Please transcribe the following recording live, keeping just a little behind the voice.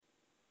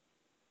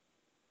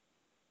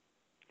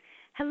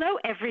Hello,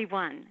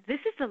 everyone. This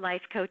is the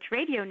Life Coach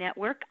Radio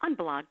Network on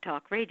Blog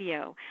Talk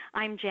Radio.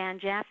 I'm Jan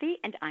Jaffe,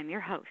 and I'm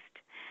your host.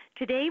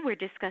 Today we're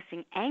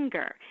discussing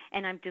anger,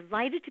 and I'm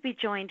delighted to be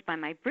joined by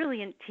my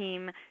brilliant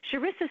team,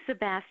 Sharissa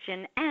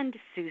Sebastian and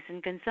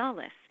Susan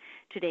Gonzalez.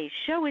 Today's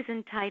show is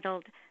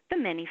entitled The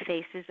Many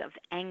Faces of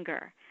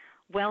Anger.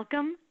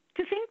 Welcome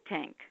to Think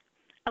Tank.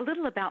 A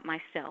little about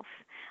myself.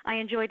 I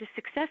enjoyed a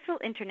successful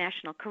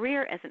international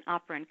career as an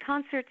opera and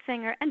concert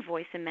singer and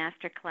voice and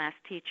master class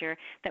teacher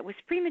that was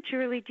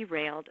prematurely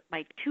derailed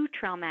by 2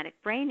 traumatic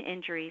brain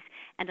injuries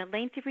and a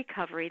lengthy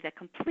recovery that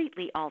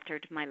completely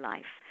altered my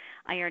life.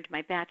 I earned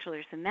my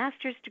bachelor's and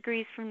master's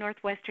degrees from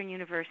Northwestern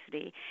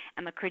University.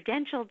 I'm a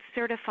credentialed,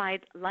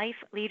 certified life,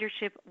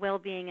 leadership,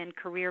 well-being, and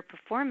career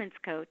performance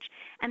coach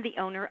and the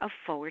owner of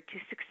Forward to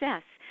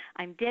Success.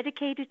 I'm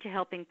dedicated to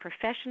helping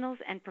professionals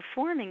and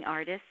performing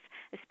artists,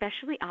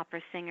 especially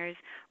opera singers,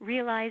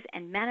 realize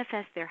and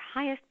manifest their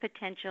highest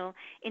potential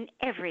in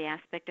every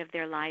aspect of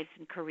their lives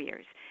and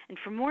careers. And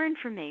for more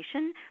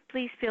information,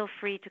 please feel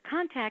free to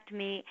contact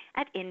me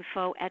at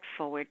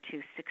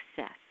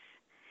info@forwardtosuccess.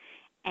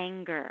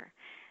 Anger.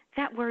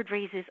 That word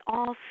raises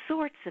all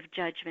sorts of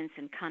judgments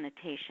and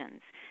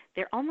connotations.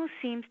 There almost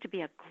seems to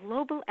be a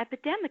global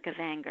epidemic of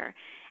anger,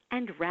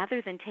 and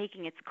rather than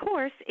taking its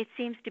course, it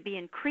seems to be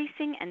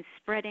increasing and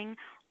spreading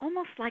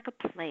almost like a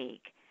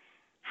plague.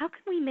 How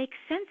can we make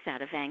sense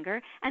out of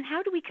anger, and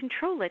how do we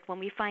control it when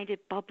we find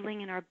it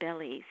bubbling in our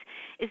bellies?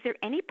 Is there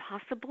any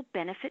possible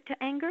benefit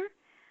to anger?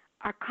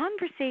 Our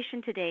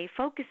conversation today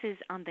focuses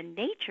on the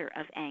nature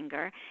of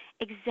anger,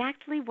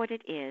 exactly what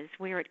it is,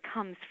 where it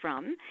comes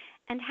from,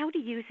 and how to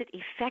use it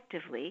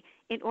effectively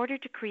in order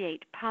to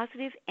create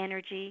positive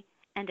energy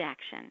and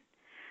action.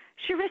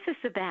 Sharissa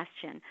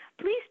Sebastian,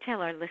 please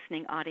tell our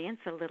listening audience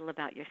a little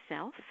about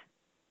yourself.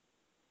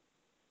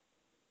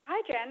 Hi,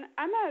 Jen.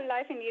 I'm a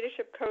life and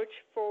leadership coach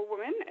for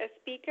women, a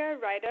speaker,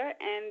 writer,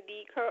 and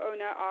the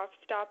co-owner of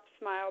Stop,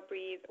 Smile,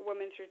 Breathe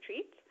Women's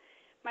Retreats.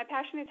 My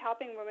passion is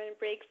helping women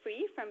break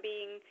free from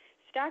being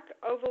stuck,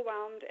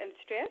 overwhelmed, and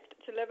stressed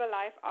to live a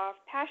life of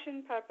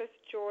passion, purpose,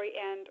 joy,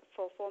 and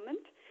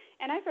fulfillment.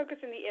 And I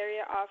focus in the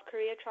area of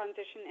career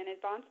transition and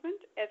advancement,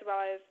 as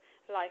well as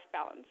life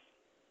balance.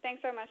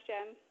 Thanks so much,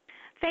 Jen.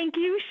 Thank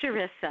you,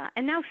 Sharissa.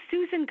 And now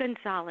Susan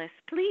Gonzalez,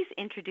 please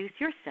introduce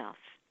yourself.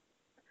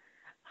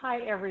 Hi,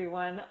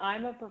 everyone.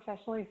 I'm a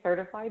professionally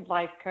certified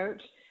life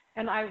coach,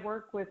 and I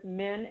work with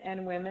men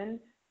and women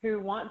who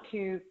want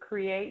to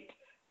create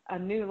a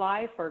new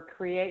life or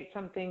create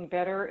something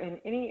better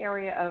in any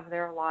area of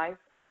their life,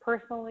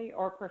 personally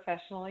or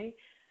professionally.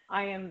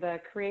 I am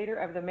the creator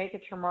of the Make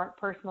It Your Mark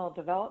Personal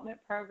Development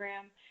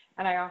Program,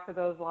 and I offer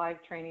those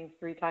live trainings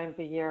 3 times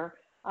a year.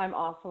 I'm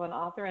also an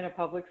author and a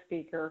public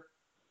speaker.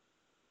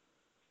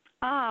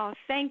 Oh,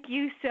 thank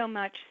you so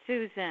much,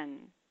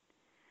 Susan.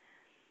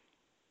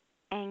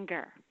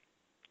 Anger.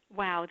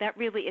 Wow, that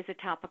really is a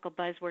topical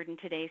buzzword in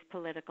today's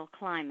political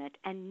climate,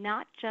 and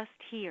not just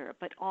here,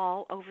 but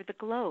all over the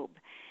globe.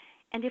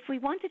 And if we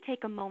want to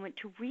take a moment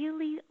to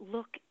really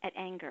look at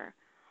anger,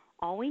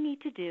 all we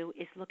need to do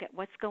is look at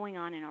what's going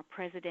on in our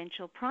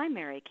presidential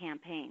primary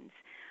campaigns.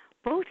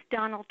 Both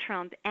Donald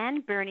Trump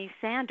and Bernie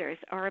Sanders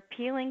are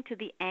appealing to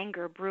the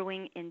anger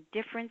brewing in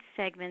different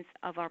segments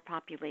of our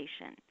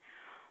population.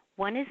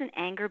 One is an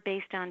anger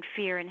based on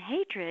fear and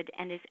hatred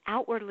and is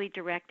outwardly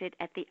directed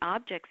at the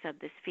objects of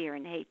this fear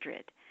and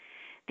hatred.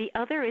 The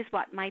other is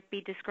what might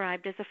be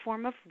described as a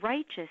form of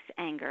righteous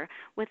anger,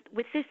 with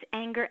this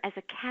anger as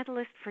a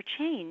catalyst for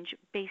change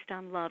based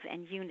on love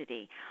and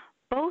unity.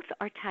 Both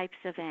are types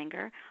of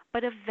anger,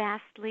 but of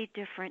vastly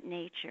different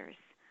natures.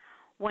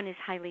 One is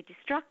highly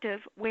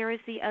destructive, whereas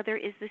the other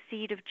is the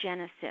seed of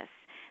Genesis.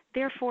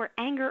 Therefore,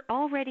 anger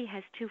already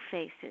has 2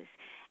 faces,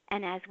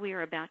 and as we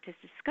are about to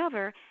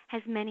discover,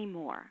 has many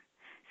more.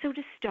 So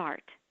to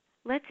start,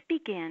 let's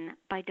begin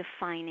by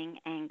defining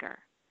anger.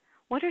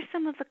 What are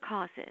some of the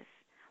causes?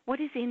 What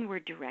is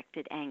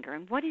inward-directed anger,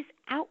 and what is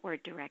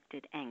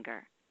outward-directed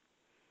anger?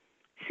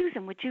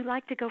 Susan, would you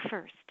like to go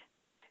first?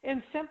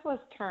 In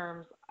simplest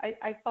terms, I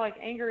feel like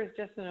anger is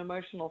just an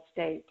emotional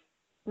state.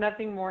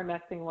 Nothing more,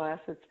 nothing less.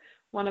 It's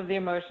one of the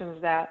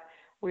emotions that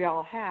we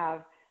all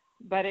have,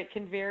 but it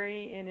can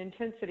vary in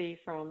intensity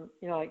from,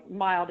 like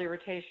mild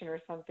irritation or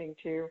something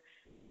to,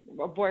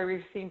 boy,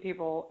 we've seen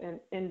people in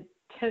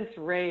intense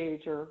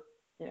rage or,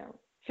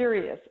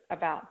 furious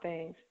about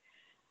things.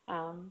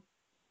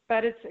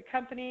 But it's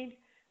accompanied,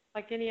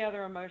 like any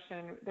other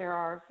emotion, there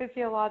are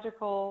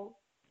physiological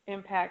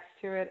impacts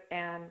to it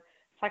and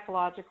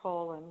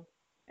psychological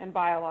and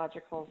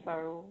biological.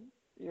 So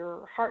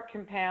your heart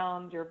can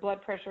pound, your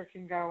blood pressure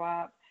can go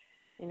up.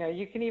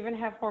 You can even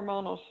have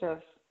hormonal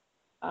shifts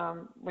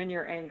when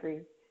you're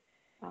angry.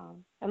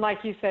 And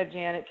like you said,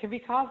 Jan, it can be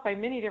caused by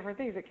many different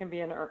things. It can be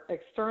an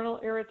external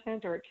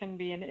irritant or it can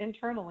be an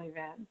internal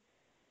event.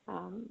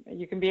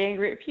 You can be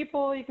angry at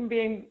people, you can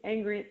be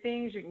angry at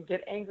things, you can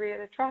get angry at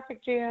a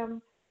traffic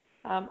jam,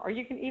 or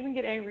you can even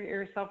get angry at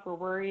yourself for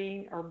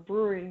worrying or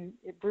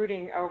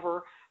brooding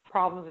over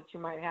problems that you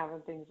might have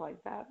and things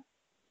like that.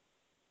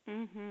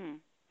 Mhm.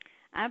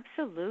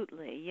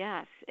 Absolutely,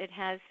 yes. It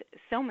has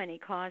so many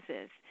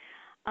causes.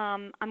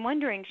 I'm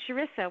wondering,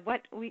 Sharissa,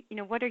 what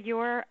are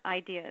your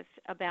ideas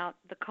about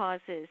the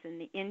causes and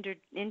the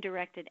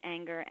indirected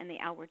anger and the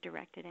outward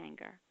directed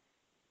anger?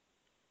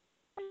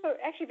 So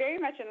actually, very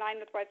much in line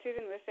with what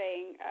Susan was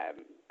saying.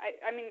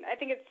 I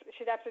think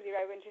she's absolutely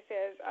right when she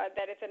says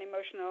that it's an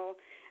emotional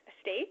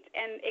state,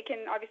 and it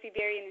can obviously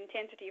vary in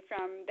intensity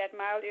from that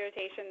mild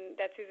irritation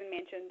that Susan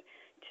mentioned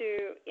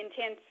to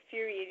intense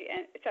fury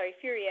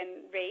and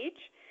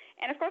rage.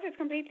 And of course, it's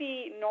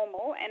completely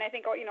normal, and I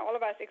think all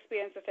of us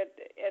experience this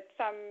to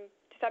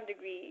some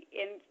degree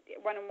in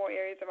one or more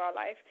areas of our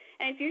life,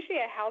 and it's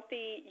usually a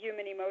healthy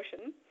human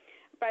emotion.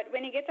 But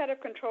when it gets out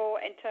of control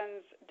and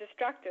turns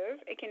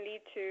destructive, it can lead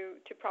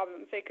to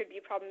problems. So it could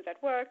be problems at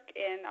work,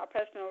 in our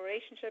personal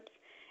relationships,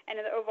 and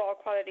in the overall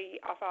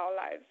quality of our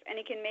lives. And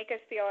it can make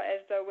us feel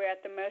as though we're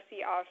at the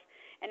mercy of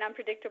an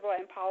unpredictable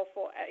and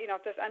powerful,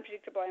 this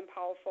unpredictable and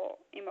powerful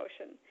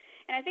emotion.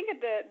 And I think at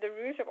the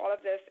root of all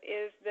of this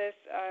is this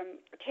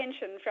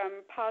tension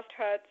from past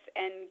hurts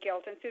and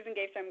guilt. And Susan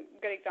gave some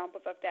good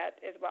examples of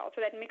that as well.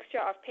 So that mixture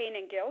of pain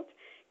and guilt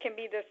can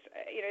be this,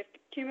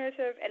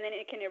 cumulative, and then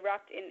it can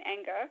erupt in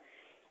anger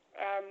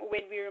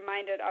when we're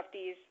reminded of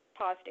these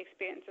past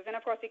experiences. And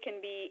of course, it can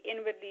be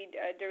inwardly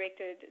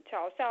directed to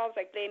ourselves,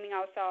 like blaming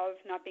ourselves,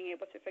 not being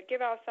able to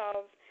forgive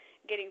ourselves,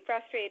 getting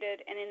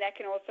frustrated, and then that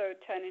can also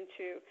turn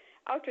into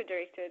outward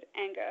directed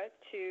anger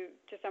to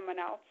someone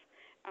else.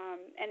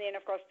 And then,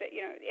 of course,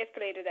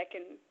 escalated, that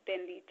can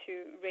then lead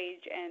to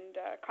rage and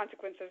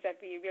consequences that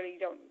we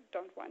really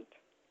don't want.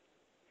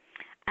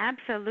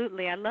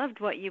 Absolutely. I loved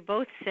what you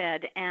both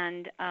said,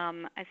 and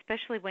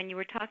especially when you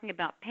were talking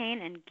about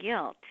pain and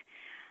guilt.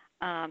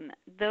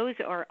 Those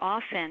are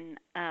often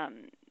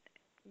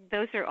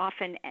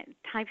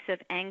types of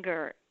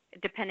anger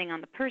depending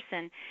on the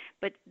person,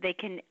 but they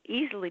can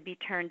easily be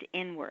turned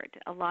inward.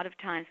 A lot of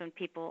times when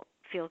people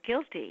feel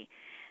guilty,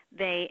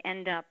 they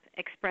end up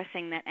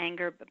expressing that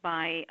anger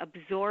by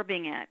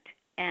absorbing it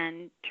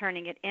and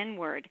turning it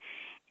inward,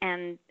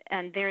 and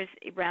there's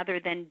rather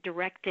than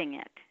directing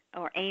it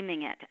or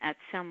aiming it at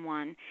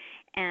someone.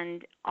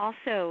 And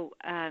also,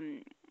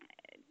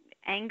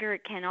 anger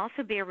can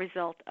also be a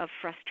result of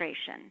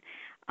frustration.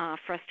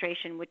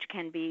 Frustration which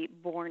can be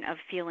born of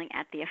feeling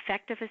at the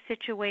effect of a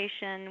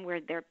situation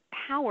where they're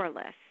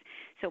powerless.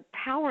 So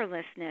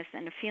powerlessness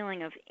and a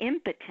feeling of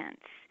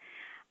impotence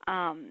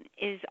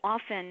is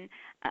often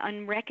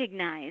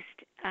unrecognized.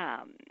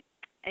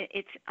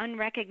 It's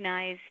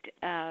unrecognized,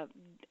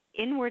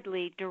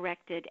 inwardly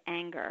directed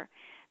anger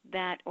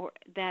there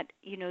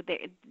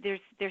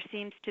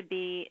seems to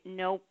be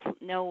no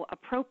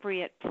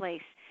appropriate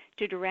place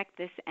to direct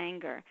this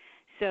anger.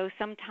 So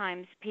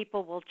sometimes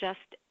people will just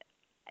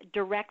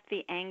direct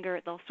the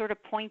anger. They'll sort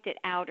of point it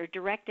out or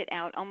direct it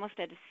out almost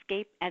at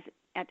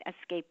a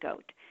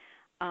scapegoat.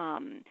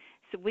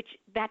 So which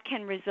that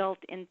can result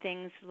in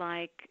things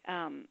like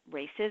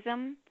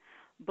racism,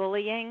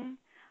 bullying,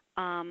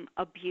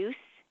 abuse,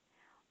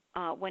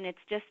 when it's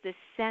just this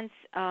sense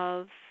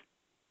of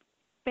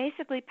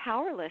basically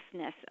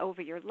powerlessness over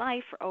your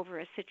life or over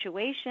a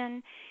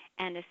situation,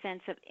 and a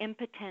sense of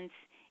impotence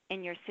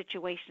in your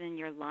situation in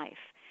your life.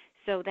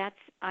 So that's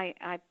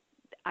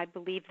I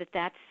believe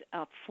that's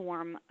a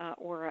form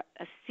or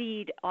a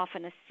seed,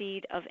 often a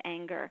seed of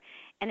anger,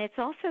 and it's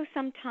also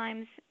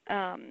sometimes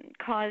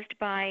caused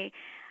by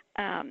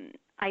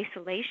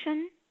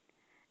isolation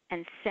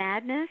and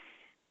sadness,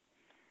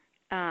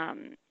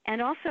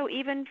 and also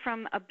even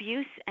from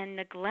abuse and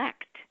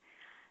neglect.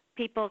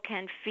 People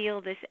can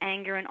feel this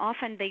anger, and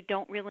often they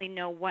don't really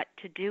know what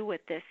to do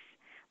with this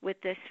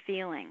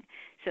feeling.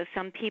 So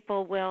some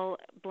people will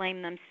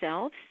blame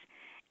themselves,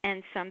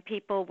 and some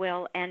people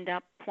will end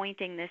up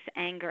pointing this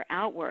anger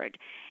outward.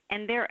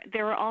 And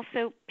there are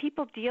also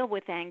people deal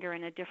with anger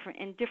in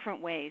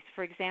different ways.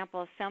 For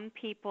example, some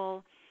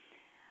people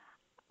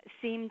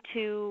seem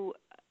to,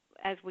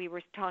 as we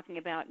were talking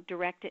about,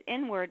 direct it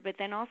inward, but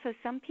then also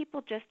some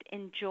people just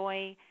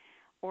enjoy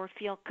or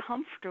feel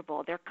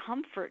comfortable. Their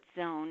comfort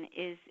zone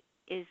is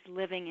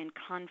living in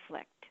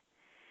conflict.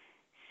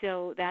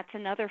 So that's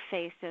another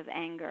face of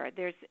anger.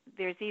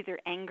 There's either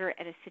anger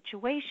at a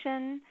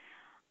situation,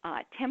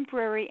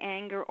 temporary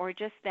anger, or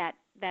just that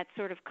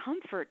sort of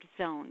comfort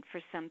zone for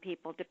some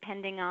people,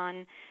 depending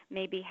on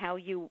maybe how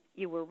you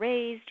were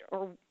raised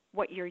or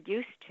what you're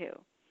used to.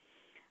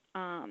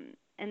 And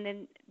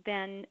then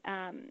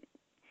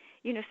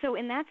so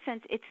in that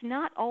sense, it's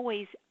not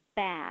always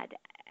bad.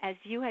 As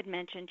you had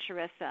mentioned,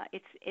 Sharissa,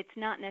 it's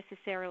not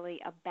necessarily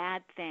a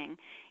bad thing.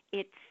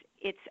 It's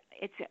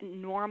a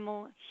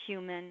normal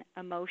human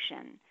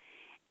emotion.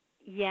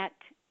 Yet,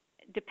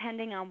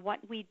 depending on what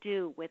we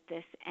do with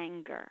this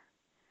anger,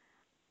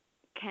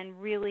 can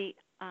really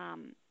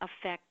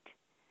affect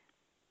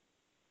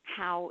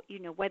how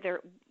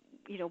whether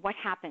what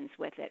happens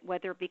with it,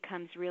 whether it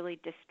becomes really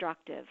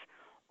destructive,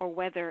 or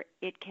whether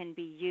it can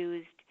be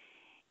used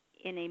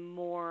in a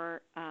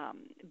more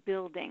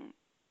building,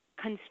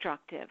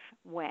 constructive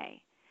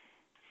way.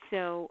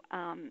 So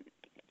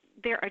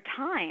there are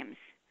times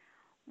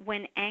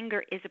when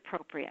anger is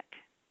appropriate.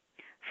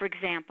 For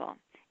example,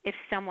 if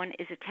someone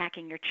is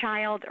attacking your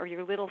child or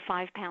your little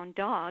 5-pound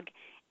dog,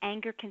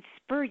 anger can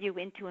spur you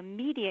into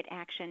immediate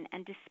action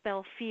and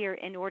dispel fear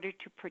in order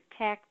to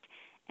protect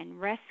and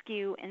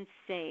rescue and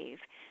save.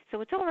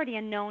 So it's already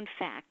a known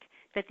fact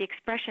that the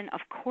expression of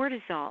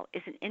cortisol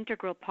is an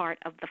integral part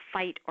of the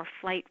fight or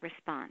flight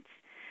response.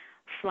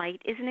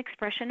 Flight is an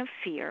expression of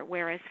fear,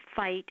 whereas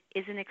fight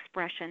is an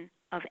expression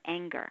of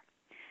anger.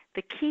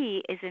 The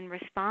key is in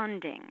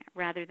responding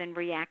rather than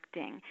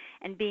reacting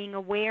and being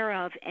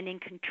aware of and in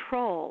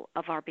control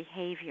of our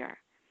behavior.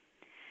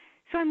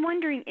 So I'm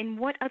wondering, in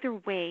what other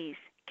ways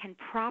can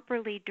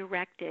properly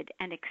directed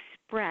and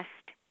expressed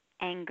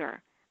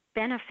anger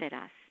benefit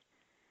us?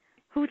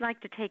 Who'd like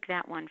to take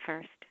that one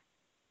first?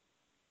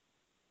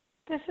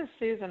 This is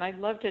Susan. I'd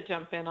love to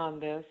jump in on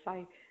this.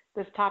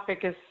 This topic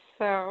is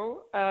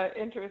so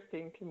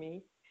interesting to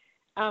me.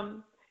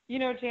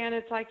 Jan,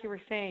 it's like you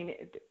were saying,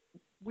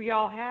 we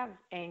all have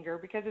anger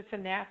because it's a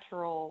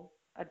natural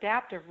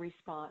adaptive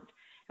response.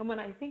 And when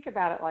I think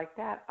about it like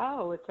that,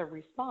 it's a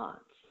response.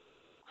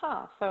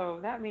 So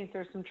that means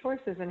there's some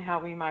choices in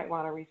how we might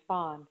want to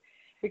respond,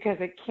 because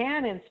it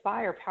can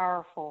inspire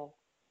powerful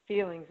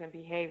feelings and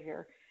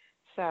behavior.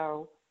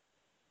 So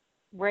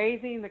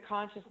raising the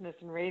consciousness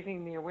and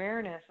raising the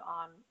awareness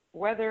on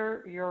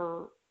whether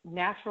your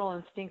natural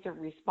instinctive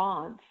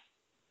response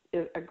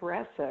is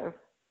aggressive,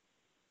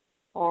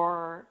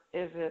 or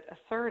is it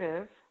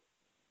assertive,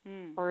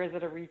 or is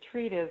it a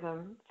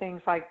retreatism,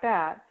 things like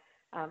that,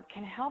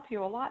 can help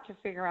you a lot to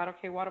figure out,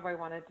 okay, what do I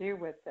want to do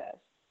with this?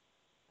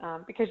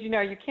 Because, you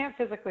can't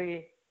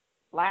physically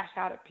lash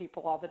out at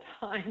people all the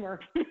time, or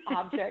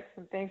objects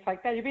and things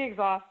like that. You'd be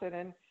exhausted.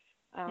 And,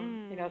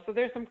 so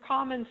there's some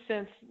common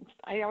sense.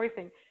 I always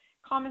think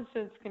common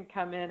sense can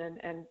come in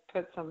and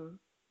put some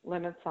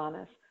limits on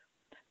us.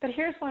 But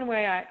here's one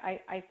way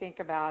I think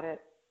about it.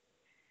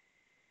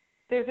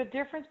 There's a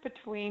difference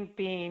between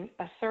being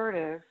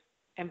assertive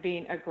and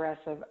being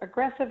aggressive.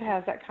 Aggressive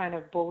has that kind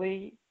of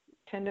bully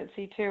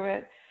tendency to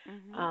it.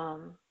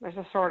 Mm-hmm. There's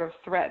a sort of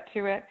threat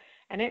to it,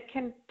 and it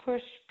can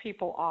push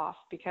people off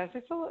because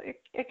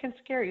it can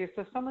scare you.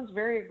 So if someone's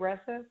very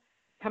aggressive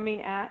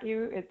coming at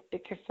you,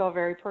 it can feel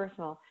very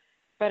personal.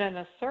 But an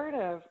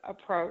assertive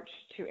approach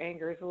to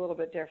anger is a little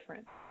bit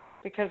different,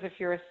 because if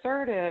you're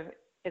assertive,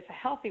 it's a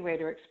healthy way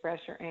to express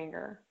your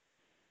anger.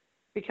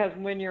 Because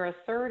when you're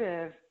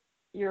assertive,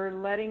 you're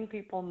letting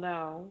people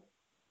know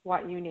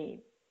what you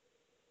need.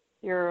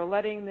 You're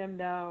letting them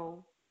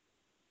know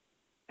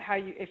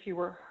if you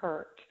were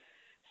hurt.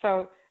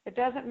 So it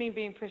doesn't mean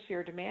being pushy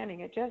or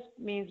demanding. It just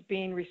means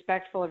being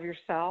respectful of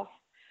yourself,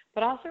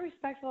 but also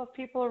respectful of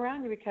people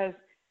around you, because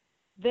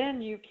then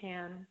you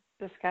can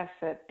discuss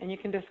it, and you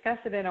can discuss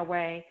it in a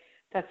way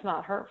that's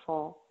not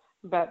hurtful,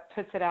 but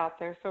puts it out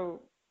there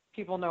so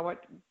people know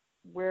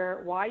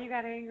why you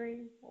got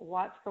angry,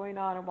 what's going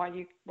on, and what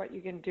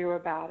you can do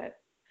about it.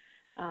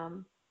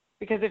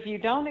 Because if you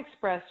don't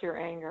express your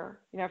anger,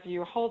 if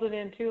you hold it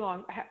in too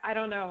long, I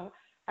don't know.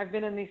 I've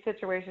been in these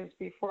situations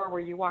before where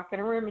you walk in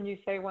a room and you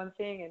say one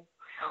thing and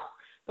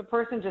the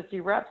person just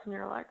erupts, and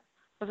you're like,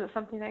 was it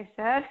something I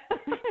said?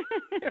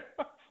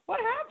 What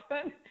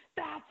happened?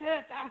 That's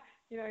it.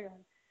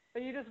 So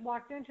you just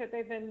walked into it.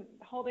 They've been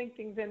holding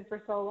things in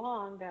for so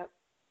long that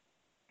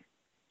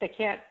they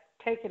can't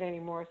take it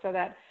anymore. So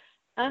that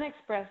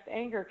unexpressed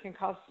anger can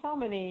cause so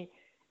many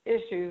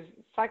issues,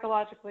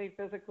 psychologically,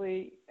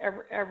 physically,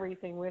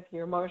 everything with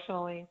you,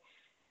 emotionally.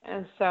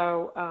 And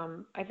so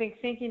I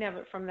think thinking of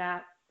it from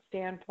that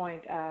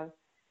standpoint of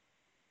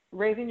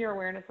raising your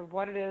awareness of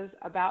what it is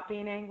about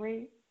being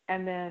angry,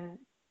 and then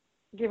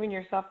giving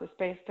yourself the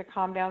space to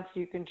calm down so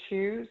you can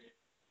choose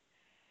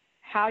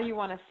how you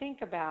want to think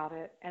about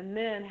it, and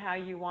then how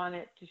you want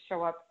it to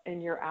show up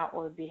in your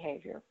outward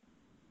behavior.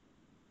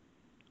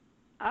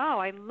 Oh,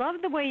 I love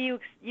the way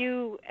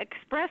you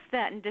expressed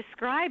that and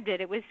described it.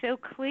 It was so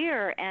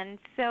clear, and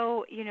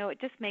so,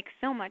 it just makes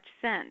so much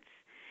sense.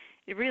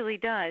 It really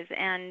does.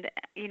 And,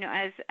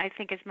 as I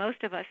think as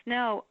most of us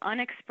know,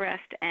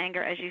 unexpressed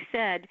anger, as you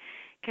said,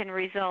 can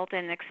result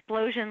in an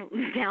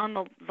explosion down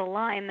the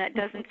line that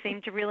doesn't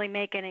seem to really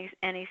make any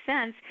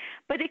sense.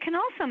 But it can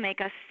also make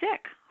us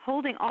sick,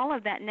 holding all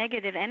of that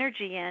negative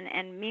energy in,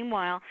 and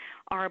meanwhile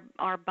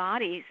our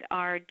bodies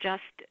are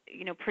just,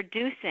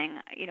 producing,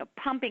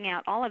 pumping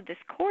out all of this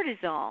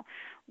cortisol,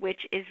 which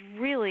is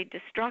really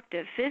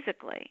destructive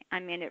physically. I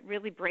mean, it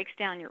really breaks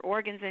down your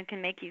organs and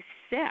can make you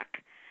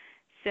sick.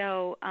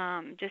 So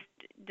just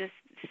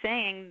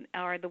saying,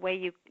 or the way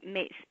you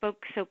spoke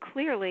so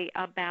clearly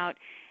about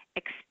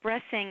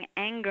expressing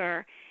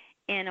anger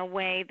in a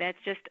way that's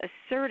just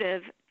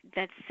assertive,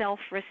 that's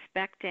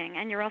self-respecting,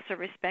 and you're also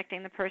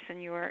respecting the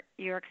person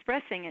you're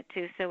expressing it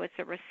to, so it's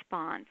a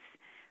response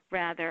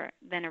rather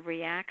than a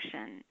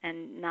reaction,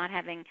 and not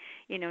having,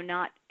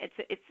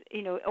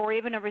 or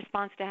even a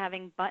response to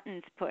having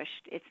buttons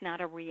pushed. It's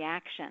not a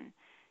reaction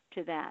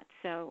to that.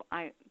 So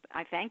I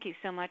thank you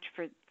so much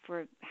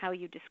for how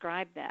you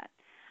described that.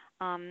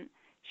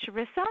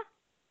 Sharissa,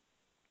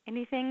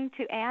 anything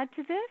to add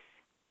to this?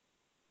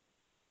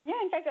 Yeah,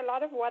 in fact, a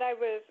lot of what I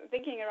was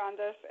thinking around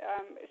this,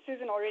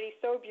 Susan already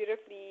so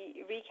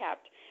beautifully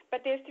recapped.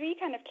 But there's three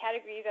kind of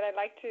categories that I'd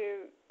like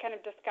to kind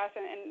of discuss,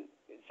 and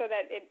so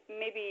that it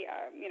maybe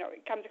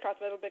it comes across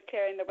a little bit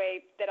clearer in the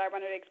way that I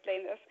wanted to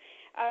explain this.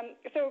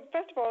 So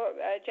first of all,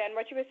 Jen,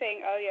 what you were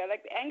saying earlier,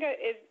 like anger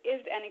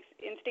is an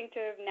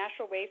instinctive,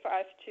 natural way for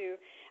us to,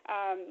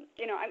 I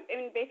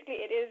mean,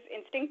 basically it is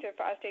instinctive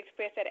for us to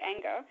express that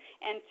anger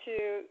and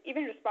to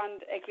even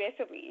respond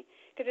aggressively,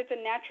 because it's a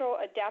natural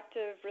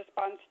adaptive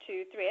response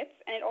to threats,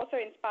 and it also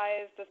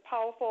inspires this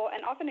powerful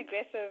and often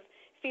aggressive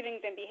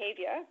feelings and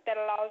behavior that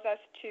allows us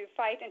to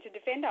fight and to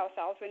defend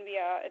ourselves when we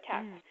are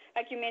attacked.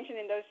 Like you mentioned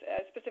in those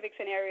specific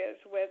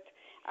scenarios with,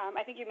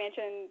 I think you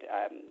mentioned,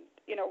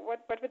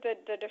 what were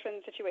the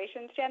different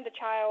situations, Jen? The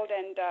child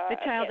and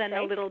the child pet, and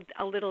right?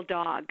 a little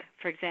dog,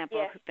 for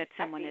example, Yes, that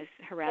someone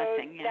exactly. is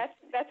harassing. So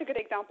that's a good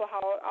example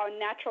how our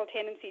natural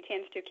tendency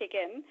tends to kick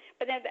in.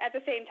 But then at the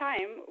same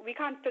time, we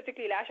can't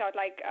physically lash out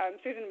like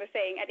Susan was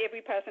saying at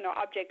every person or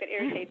object that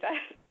irritates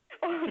us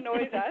or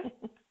annoys us.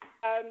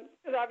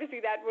 Because obviously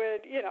that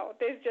would,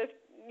 there's just,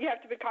 you have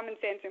to put common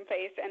sense in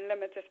place and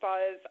limits as far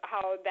as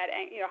how that,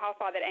 how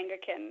far that anger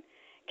can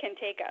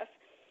take us.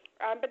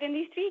 But in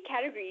these three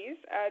categories,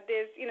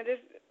 there's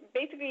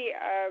basically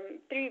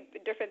three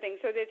different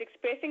things. So there's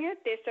expressing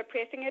it, there's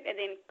suppressing it, and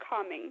then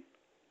calming.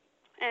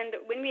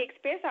 And when we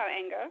express our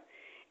anger,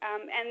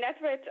 and that's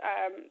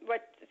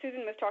what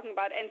Susan was talking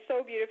about, and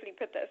so beautifully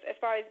put this, as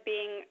far as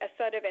being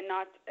assertive and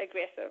not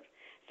aggressive.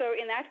 So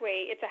in that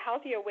way, it's a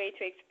healthier way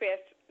to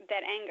express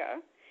that anger.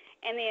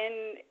 And then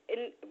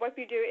what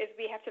we do is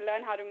we have to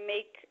learn how to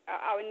make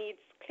our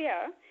needs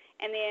clear,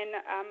 and then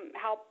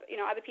help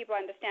other people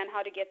understand how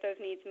to get those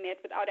needs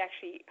met without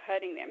actually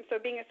hurting them. So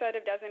being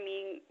assertive doesn't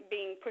mean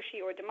being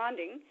pushy or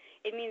demanding.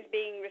 It means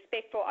being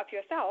respectful of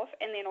yourself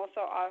and then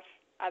also of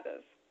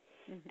others.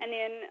 Mm-hmm. And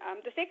then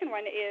the second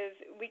one is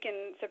we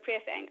can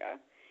suppress anger,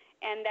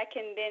 and that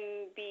can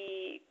then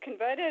be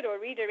converted or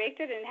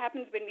redirected, and it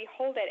happens when we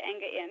hold that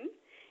anger in.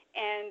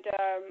 And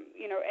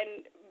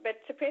but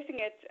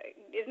suppressing it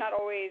is not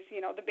always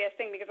the best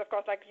thing, because of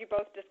course, like you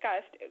both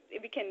discussed,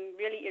 we can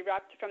really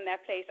erupt from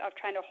that place of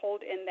trying to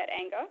hold in that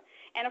anger.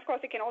 And of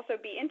course, it can also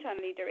be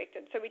internally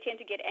directed, so we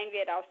tend to get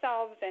angry at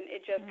ourselves, and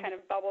it just kind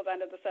of bubbles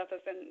under the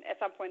surface, and at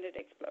some point it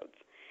explodes.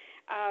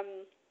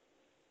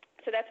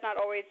 So that's not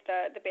always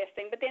the best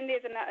thing. But then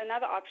there's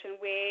another option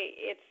where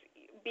it's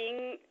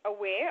being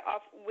aware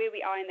of where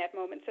we are in that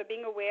moment. So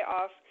being aware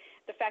of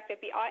the fact that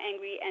we are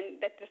angry and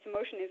that this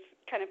emotion is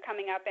kind of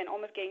coming up and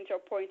almost getting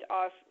to the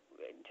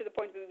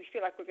point where we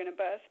feel like we're going to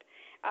burst.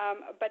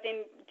 But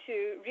then to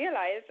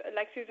realize,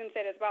 like Susan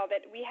said as well,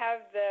 that we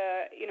have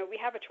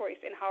a choice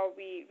in how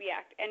we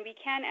react, and we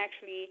can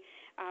actually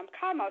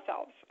calm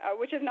ourselves,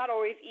 which is not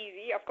always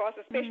easy, of course,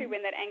 especially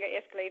when that anger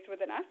escalates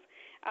within us.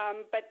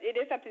 But it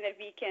is something that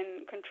we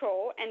can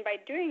control, and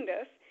by doing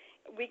this,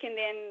 we can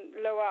then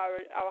lower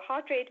our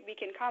heart rate. We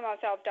can calm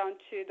ourselves down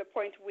to the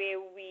point where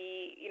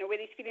where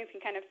these feelings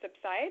can kind of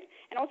subside,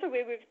 and also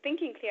where we're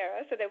thinking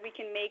clearer, so that we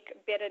can make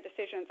better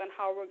decisions on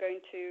how we're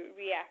going to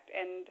react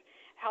and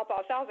help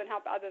ourselves and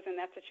help others in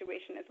that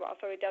situation as well,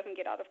 so it doesn't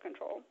get out of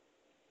control.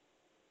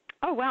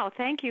 Oh, wow.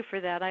 Thank you for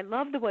that. I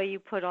love the way you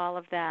put all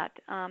of that.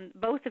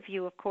 Both of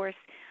you, of course,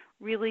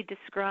 really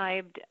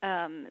described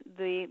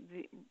the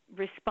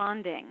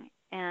responding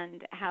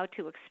and how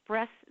to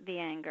express the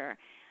anger,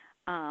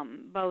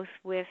 both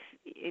with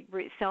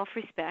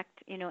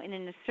self-respect, in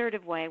an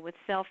assertive way, with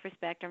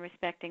self-respect and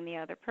respecting the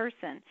other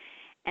person.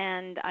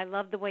 And I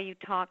love the way you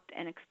talked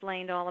and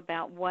explained all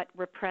about what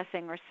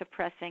repressing or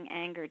suppressing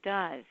anger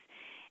does.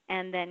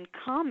 And then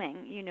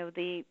calming,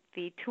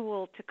 the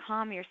tool to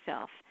calm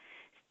yourself,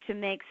 to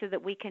make so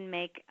that we can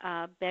make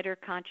better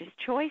conscious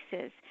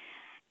choices.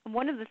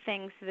 One of the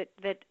things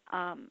that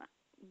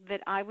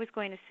I was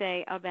going to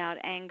say about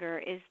anger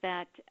is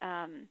that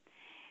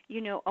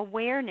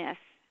awareness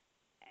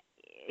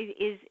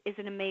is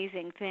an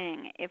amazing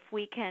thing. If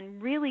we can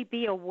really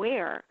be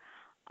aware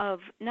of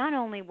not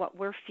only what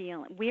we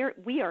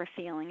are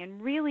feeling,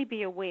 and really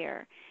be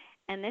aware.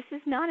 And this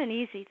is not an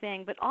easy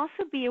thing, but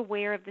also be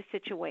aware of the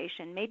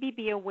situation. Maybe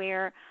be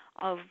aware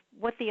of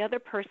what the other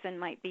person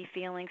might be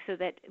feeling, so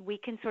that we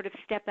can sort of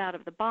step out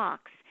of the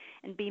box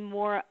and be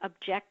more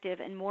objective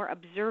and more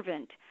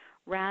observant,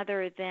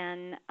 rather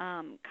than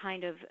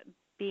kind of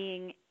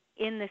being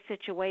in the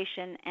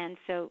situation and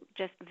so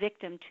just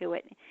victim to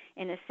it,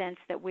 in a sense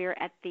that we're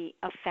at the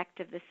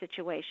effect of the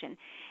situation.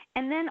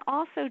 And then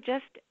also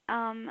just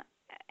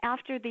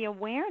after the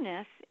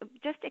awareness,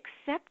 just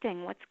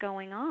accepting what's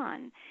going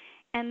on.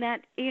 And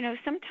that,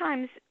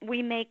 sometimes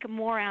we make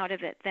more out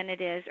of it than it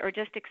is, or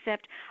just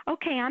accept,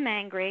 okay, I'm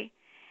angry,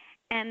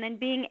 and then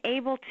being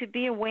able to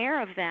be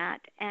aware of that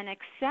and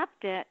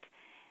accept it.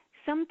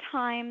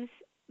 Sometimes,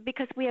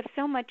 because we have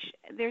so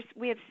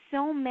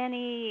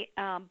many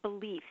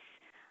beliefs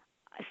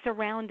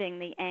surrounding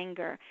the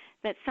anger,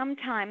 that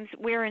sometimes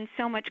we're in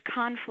so much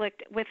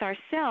conflict with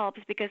ourselves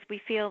because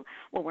we feel,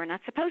 well, we're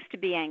not supposed to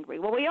be angry.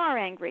 Well, we are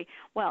angry.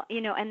 Well,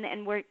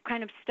 and we're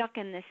kind of stuck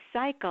in this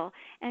cycle,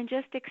 and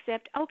just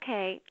accept,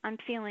 okay, I'm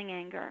feeling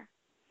anger.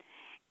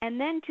 And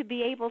then to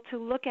be able to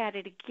look at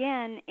it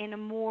again in a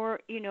more,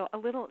 a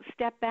little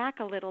step back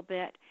a little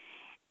bit.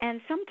 And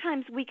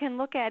sometimes we can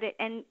look at it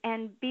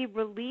and be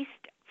released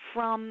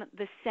from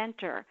the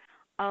center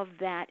of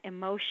that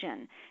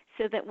emotion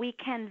so that we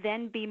can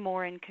then be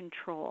more in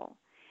control.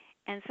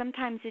 And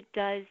sometimes it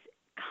does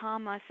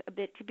calm us a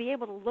bit to be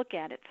able to look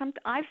at it.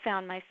 I've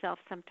found myself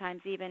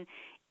sometimes even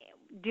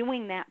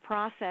doing that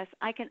process.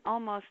 I can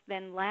almost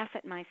then laugh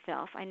at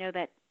myself. I know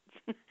that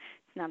it's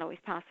not always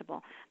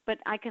possible, but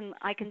I can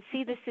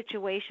see the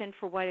situation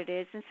for what it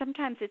is, and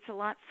sometimes it's a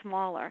lot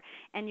smaller,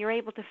 and you're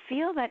able to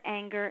feel that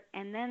anger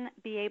and then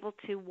be able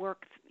to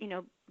work,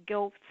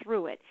 go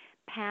through it,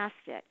 past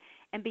it,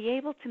 and be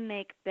able to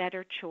make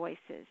better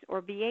choices,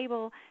 or be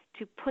able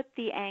to put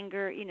the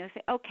anger,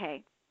 say,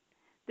 okay,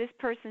 this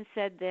person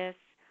said this,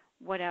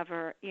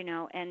 whatever,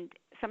 and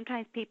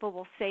sometimes people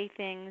will say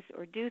things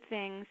or do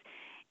things.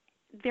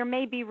 There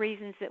may be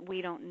reasons that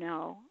we don't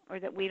know or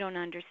that we don't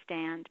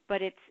understand,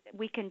 but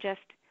we can just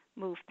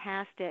move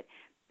past it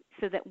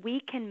so that we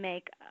can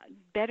make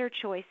better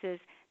choices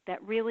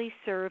that really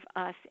serve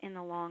us in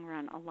the long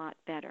run a lot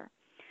better.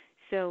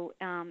 So,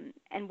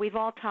 and we've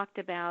all talked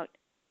about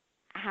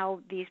how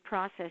these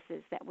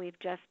processes that we've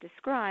just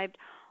described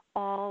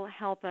all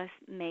help us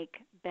make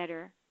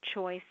better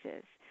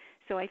choices.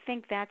 So I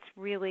think that's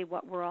really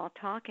what we're all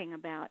talking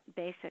about,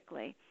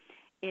 basically,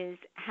 is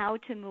how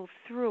to move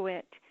through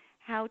it,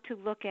 how to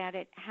look at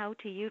it, how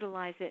to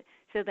utilize it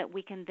so that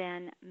we can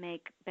then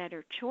make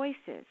better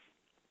choices.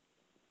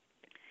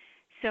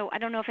 So I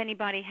don't know if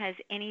anybody has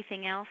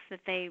anything else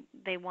that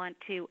they want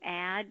to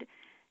add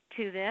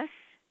to this.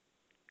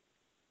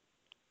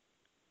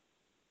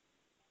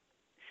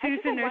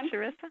 Susan or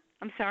Charissa?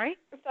 I'm sorry?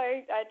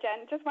 Sorry,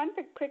 Jen. Just one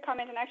quick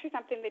comment, and actually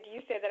something that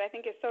you said that I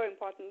think is so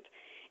important.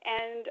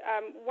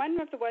 And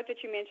one of the words that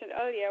you mentioned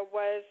earlier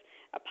was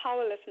a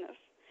powerlessness.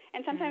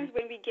 And sometimes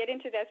when we get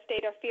into that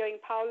state of feeling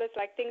powerless,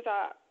 like things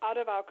are out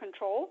of our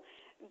control,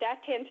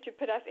 that tends to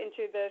put us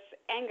into this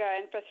anger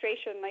and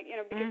frustration,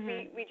 because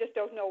we just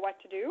don't know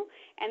what to do.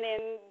 And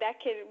then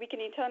we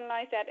can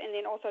internalize that, and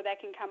then also that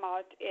can come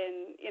out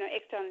in,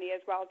 externally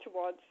as well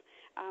towards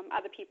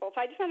other people.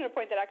 So I just wanted to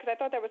point that out because I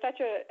thought that was such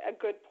a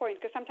good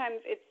point, because sometimes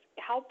it's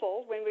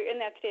helpful when we're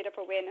in that state of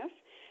awareness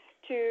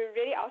to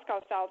really ask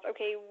ourselves,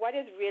 okay, what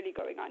is really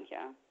going on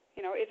here?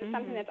 Is it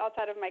something that's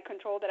outside of my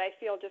control that I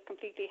feel just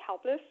completely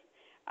helpless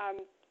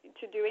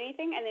to do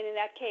anything? And then in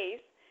that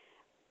case,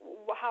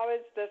 how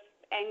is this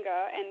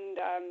anger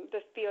and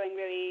this feeling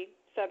really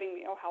serving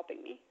me or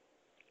helping me?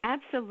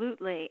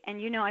 Absolutely.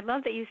 And, I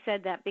love that you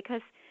said that,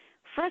 because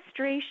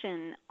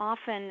frustration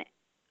often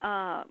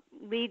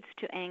leads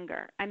to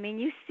anger. I mean,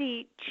 you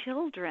see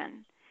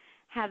children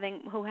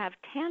who have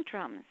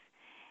tantrums,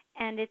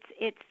 and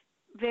it's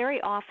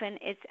very often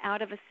it's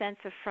out of a sense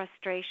of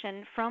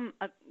frustration from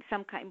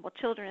some kind. Well,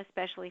 children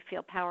especially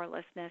feel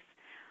powerlessness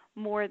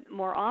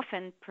more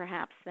often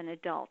perhaps than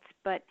adults,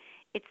 but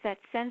it's that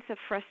sense of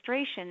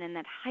frustration and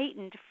that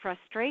heightened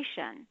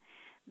frustration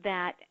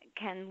that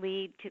can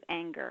lead to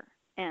anger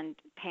and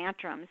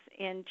tantrums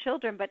in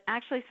children, but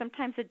actually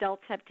sometimes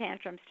adults have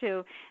tantrums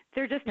too.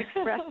 They're just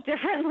expressed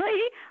differently,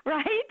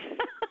 right?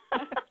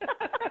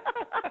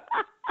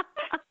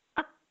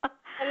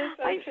 That is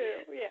so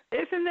true, yeah.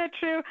 Isn't that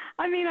true?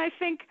 I mean, I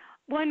think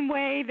one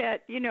way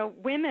that,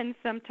 women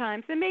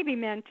sometimes, and maybe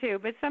men too,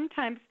 but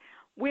sometimes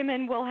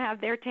women will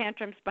have their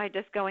tantrums by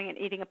just going and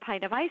eating a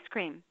pint of ice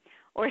cream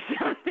or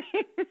something,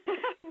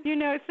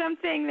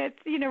 something that's,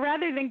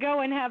 rather than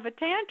go and have a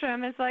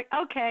tantrum, it's like,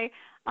 okay,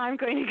 I'm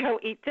going to go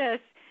eat this.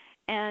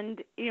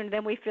 And,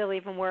 then we feel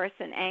even worse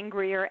and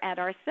angrier at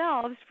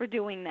ourselves for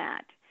doing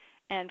that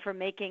and for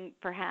making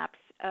perhaps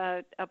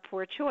a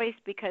poor choice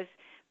because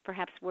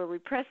perhaps we're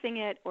repressing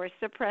it or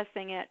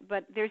suppressing it.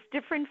 But there's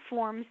different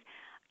forms.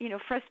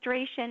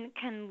 Frustration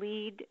can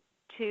lead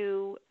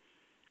to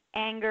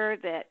anger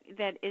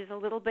that is a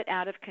little bit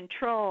out of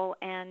control,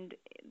 and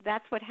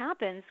that's what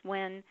happens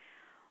when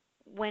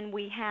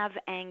we have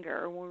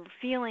anger, when we're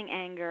feeling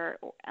anger,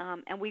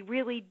 and we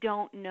really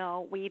don't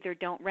know, we either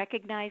don't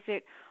recognize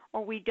it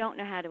or we don't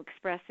know how to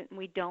express it and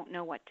we don't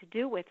know what to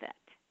do with it.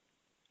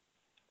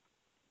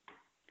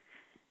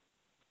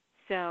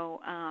 So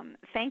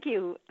thank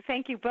you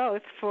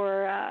both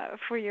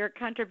for your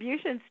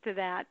contributions to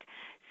that.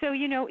 So,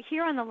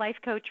 here on the Life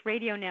Coach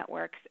Radio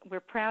Networks,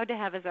 we're proud to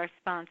have as our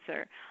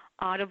sponsor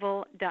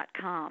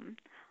Audible.com.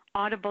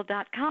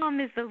 Audible.com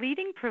is the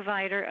leading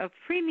provider of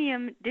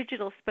premium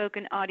digital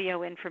spoken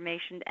audio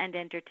information and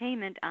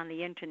entertainment on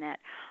the Internet,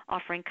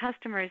 offering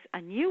customers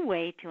a new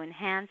way to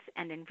enhance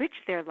and enrich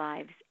their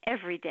lives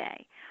every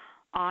day.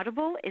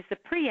 Audible is the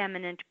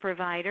preeminent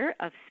provider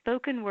of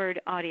spoken word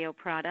audio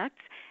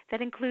products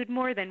that include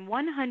more than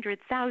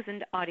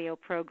 100,000 audio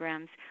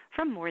programs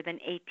from more than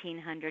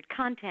 1,800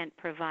 content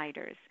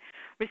providers.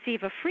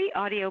 Receive a free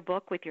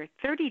audiobook with your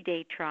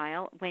 30-day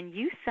trial when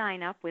you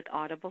sign up with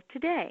Audible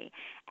today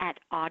at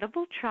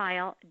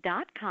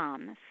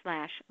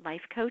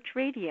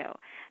audibletrial.com/lifecoachradio.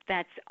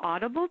 That's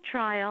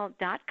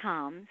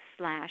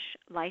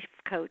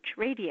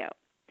audibletrial.com/lifecoachradio.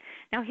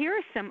 Now, here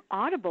are some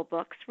Audible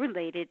books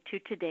related to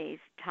today's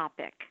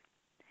topic.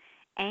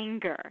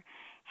 Anger,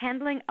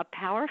 Handling a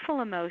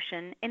Powerful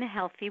Emotion in a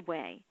Healthy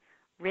Way,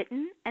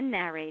 written and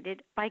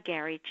narrated by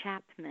Gary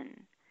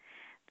Chapman.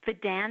 The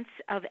Dance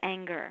of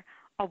Anger,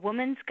 A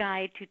Woman's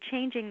Guide to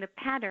Changing the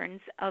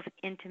Patterns of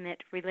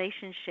Intimate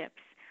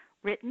Relationships,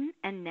 written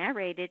and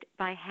narrated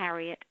by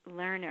Harriet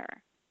Lerner.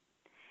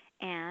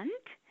 And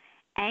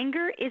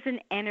Anger is an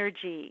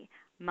Energy,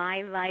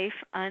 My Life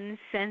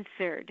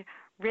Uncensored,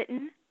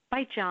 written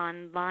by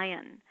John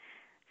Lyon.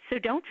 So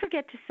don't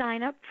forget to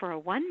sign up for a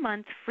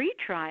 1-month free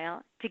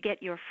trial to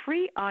get your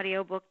free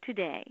audiobook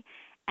today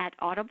at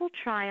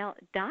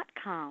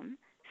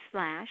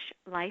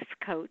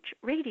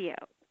audibletrial.com/lifecoachradio.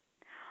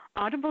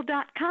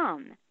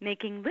 Audible.com,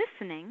 making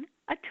listening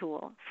a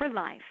tool for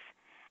life.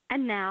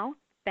 And now,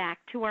 back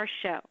to our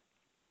show.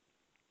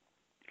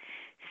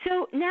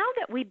 So now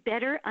that we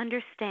better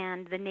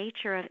understand the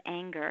nature of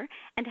anger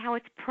and how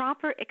its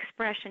proper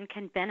expression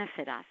can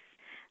benefit us,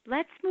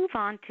 let's move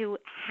on to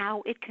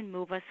how it can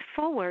move us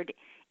forward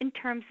in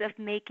terms of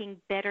making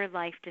better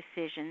life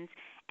decisions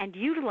and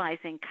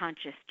utilizing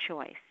conscious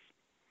choice.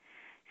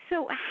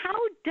 So how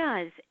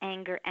does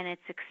anger and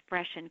its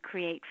expression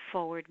create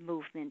forward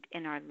movement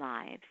in our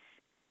lives?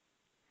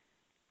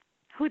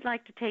 Who'd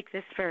like to take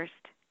this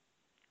first?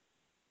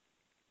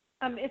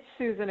 It's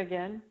Susan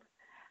again.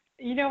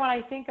 You know, when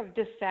I think of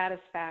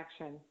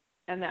dissatisfaction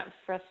and that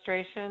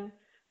frustration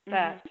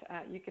that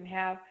you can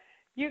have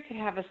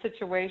a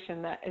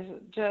situation that is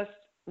just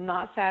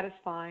not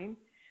satisfying,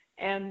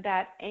 and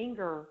that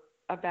anger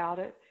about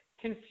it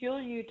can fuel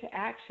you to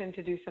action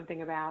to do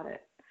something about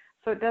it.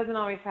 So it doesn't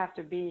always have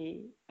to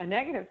be a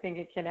negative thing.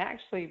 It can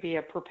actually be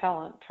a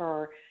propellant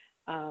or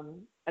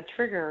a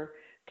trigger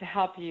to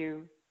help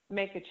you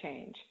make a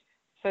change.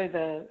 So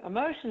the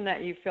emotion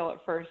that you feel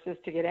at first is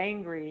to get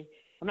angry.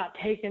 I'm not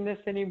taking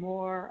this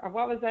anymore. Or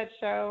what was that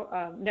show?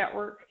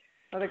 Network,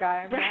 where the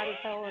guy, I'm mad as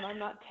hell and I'm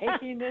not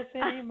taking this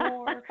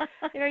anymore.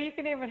 You know, you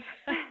can even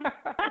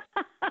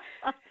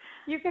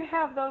you can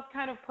have those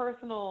kind of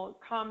personal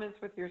comments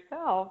with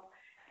yourself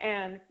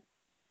and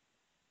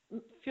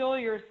fuel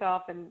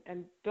yourself and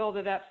build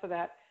it up so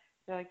that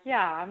you're like,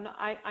 yeah,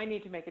 I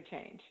need to make a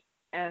change.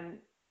 And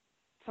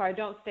so I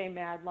don't stay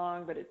mad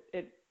long, but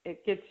it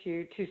gets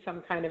you to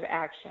some kind of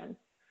action.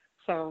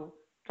 So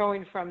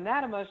going from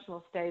that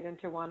emotional state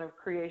into one of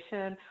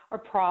creation or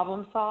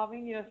problem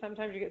solving, you know,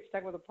 sometimes you get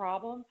stuck with a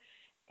problem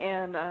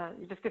and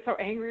you just get so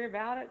angry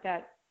about it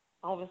that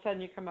all of a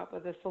sudden you come up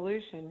with a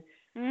solution.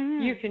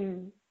 Mm-hmm. You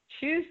can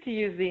choose to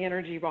use the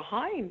energy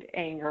behind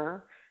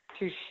anger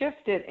to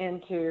shift it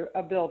into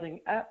a building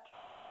up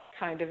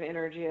kind of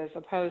energy as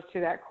opposed to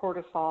that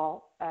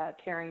cortisol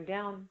tearing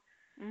down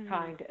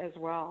kind as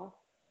well.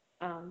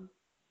 And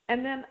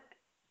then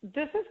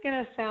this is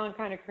going to sound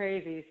kind of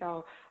crazy,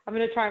 so I'm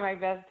going to try my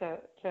best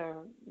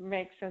to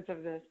make sense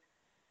of this.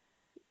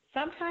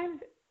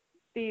 Sometimes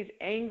these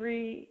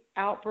angry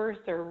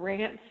outbursts or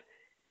rants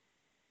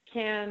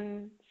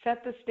can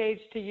set the stage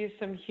to use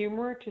some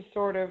humor to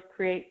sort of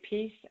create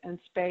peace and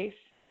space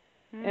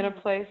in a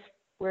place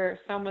where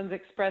someone's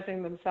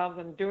expressing themselves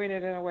and doing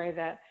it in a way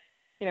that,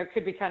 you know,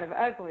 could be kind of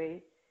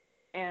ugly.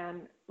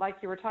 And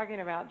like you were talking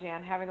about,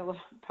 Jan,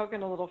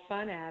 poking a little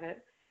fun at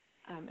it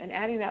and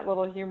adding that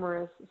little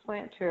humorous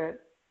slant to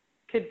it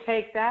could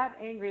take that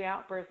angry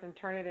outburst and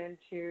turn it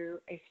into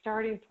a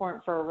starting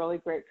point for a really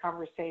great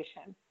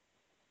conversation.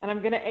 And I'm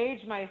going to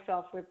age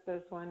myself with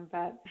this one,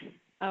 but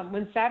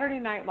when Saturday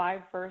Night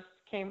Live first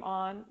came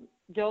on,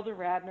 Gilda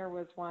Radner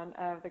was one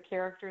of the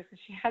characters, and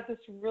she had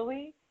this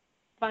really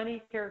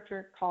funny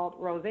character called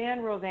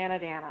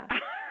Roseanne-Roseanna-Dana.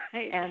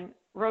 Right. And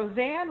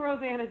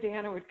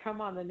Roseanne-Roseanna-Dana would come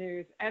on the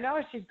news, and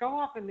she'd go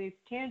off in these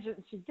tangents,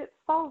 and she'd get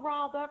so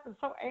riled up and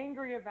so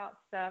angry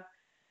about stuff.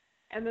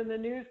 And then the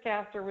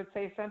newscaster would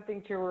say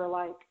something to her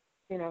like,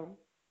 you know,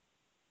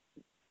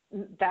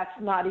 that's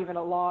not even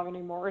a law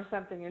anymore or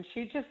something. And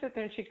she'd just sit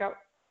there and she'd go,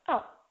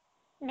 oh,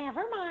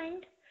 never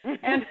mind.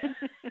 And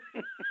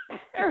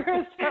everyone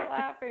would start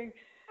laughing.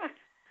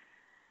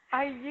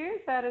 I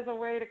use that as a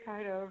way to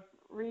kind of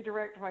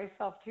redirect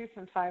myself too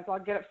sometimes. I'll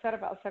get upset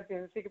about something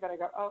and think about it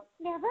and go, oh,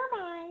 never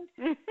mind.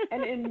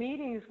 And in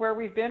meetings where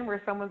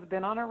someone's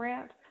been on a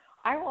rant,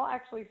 I will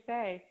actually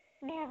say,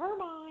 never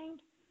mind.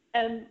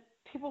 And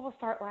people will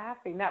start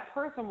laughing. That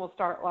person will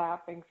start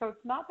laughing. So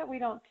it's not that we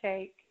don't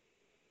take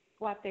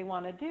what they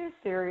want to do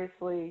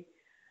seriously,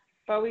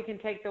 but we can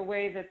take the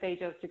way that they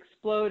just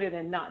exploded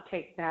and not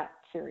take that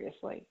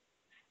seriously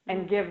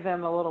and give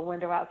them a little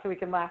window out so we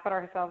can laugh at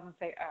ourselves and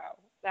say, oh,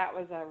 that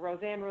was a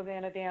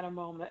Roseanne-Roseanna-Dana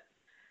moment,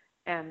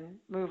 and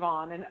move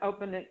on and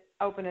open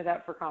it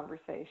up for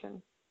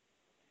conversation.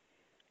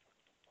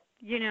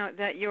 You know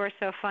that you are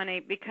so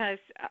funny because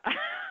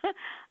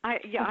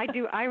I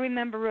do. I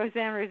remember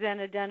Roseanne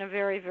Rosanna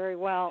very, very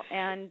well,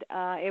 and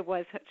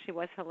she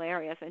was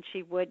hilarious, and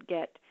she would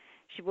get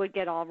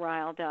all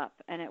riled up,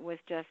 and it was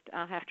just,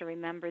 I'll have to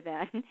remember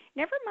that.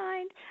 Never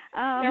mind.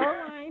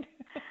 Never mind.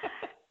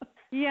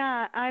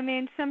 Yeah, I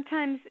mean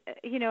sometimes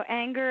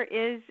anger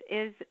is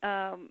it's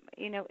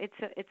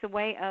a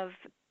way of,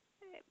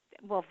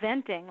 well,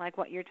 venting, like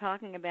what you're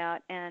talking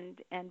about, and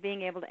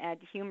being able to add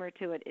humor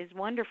to it is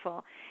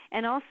wonderful.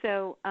 And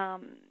also,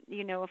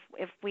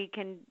 if we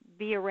can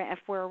be around, if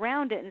we're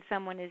around it and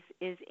someone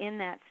is in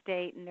that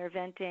state and they're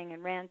venting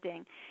and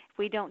ranting, if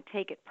we don't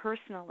take it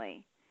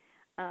personally,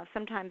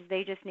 sometimes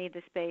they just need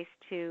the space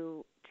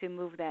to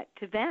move that,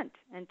 to vent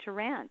and to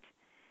rant,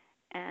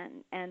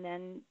 and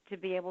then to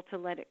be able to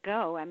let it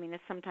go. I mean,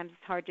 sometimes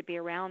it's hard to be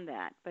around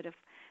that, but if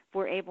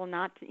we're able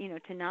not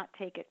to not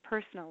take it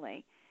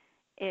personally,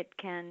 it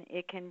can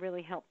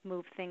really help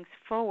move things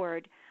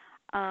forward.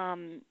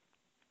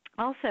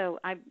 Also,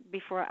 I'm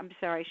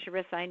sorry,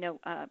 Charissa, I know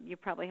you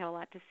probably have a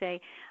lot to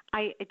say.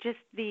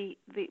 The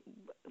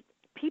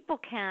people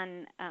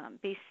can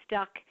be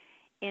stuck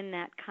in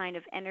that kind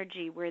of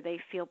energy where they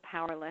feel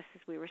powerless,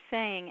 as we were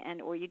saying,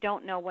 or you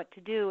don't know what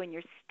to do and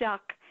you're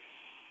stuck.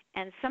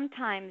 And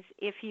sometimes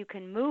if you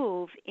can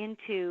move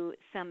into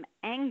some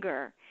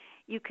anger,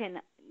 you can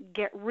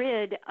get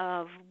rid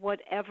of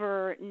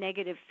whatever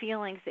negative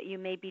feelings that you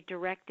may be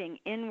directing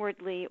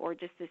inwardly, or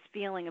just this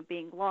feeling of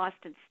being lost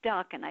and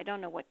stuck and I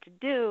don't know what to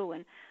do,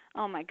 and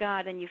oh my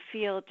God, and you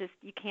feel just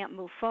you can't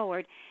move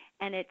forward.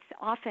 And it's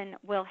often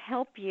will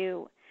help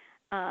you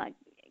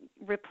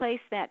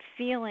replace that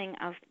feeling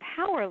of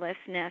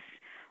powerlessness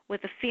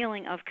with a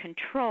feeling of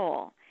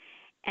control.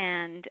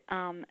 And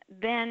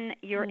then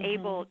you're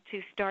able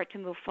to start to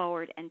move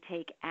forward and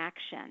take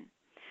action.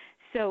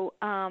 So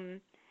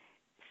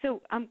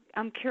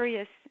I'm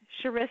curious,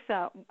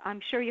 Charissa,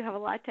 I'm sure you have a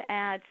lot to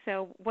add.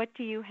 So what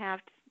do you have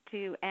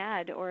to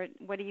add, or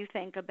what do you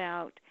think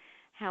about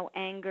how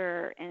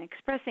anger and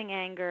expressing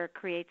anger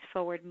creates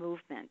forward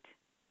movement?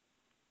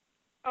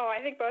 Oh,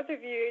 I think both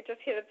of you just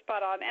hit it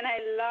spot on. And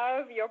I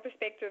love your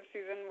perspective,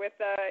 Susan, with,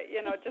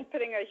 just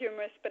putting a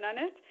humorous spin on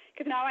it,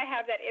 because now I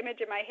have that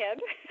image in my head.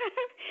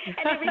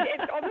 And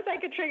it's almost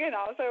like a trigger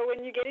now. So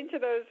when you get into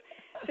those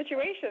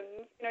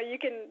situations, you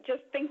can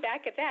just think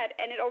back at that,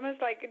 and it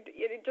almost like it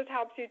just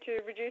helps you to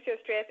reduce your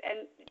stress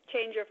and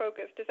change your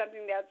focus to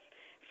something that's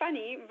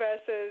funny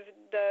versus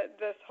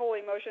this whole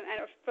emotion,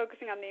 and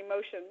focusing on the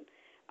emotion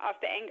of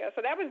the anger.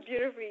 So that was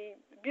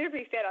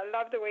beautifully said. I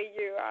love the way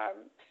you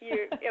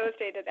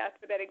illustrated that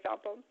with that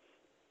example.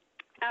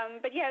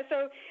 But yeah,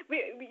 so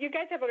you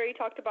guys have already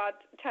talked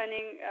about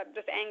turning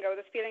this anger,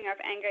 this feeling of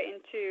anger,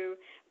 into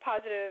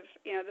positive,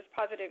 this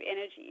positive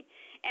energy.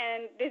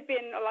 And there's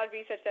been a lot of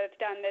research that's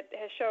done that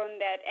has shown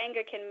that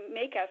anger can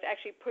make us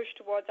actually push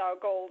towards our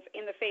goals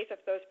in the face of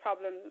those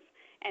problems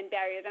and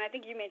barriers. And I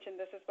think you mentioned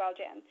this as well,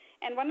 Jan.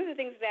 And one of the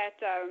things that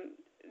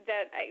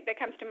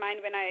comes to mind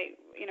when I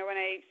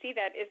see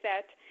that is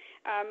that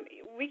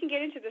we can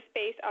get into the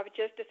space of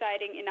just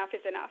deciding enough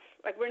is enough.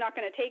 Like, we're not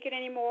going to take it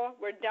anymore.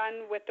 We're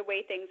done with the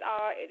way things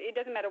are. It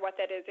doesn't matter what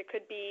that is. It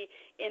could be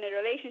in a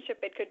relationship.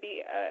 It could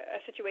be a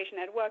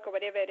situation at work, or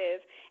whatever it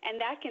is. And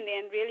that can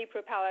then really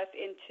propel us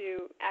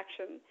into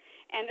action.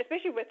 And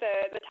especially with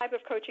the type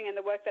of coaching and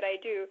the work that I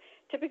do,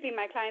 typically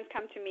my clients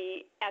come to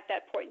me at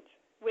that point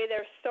where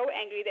they're so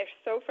angry, they're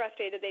so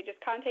frustrated, they just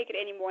can't take it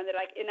anymore, and they're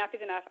like, enough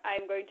is enough.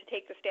 I'm going to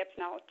take the steps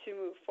now to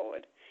move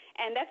forward.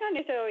 And that's not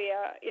necessarily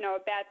a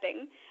bad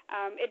thing.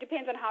 It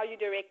depends on how you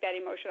direct that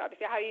emotion,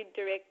 obviously, how you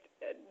direct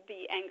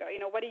the anger.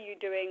 What are you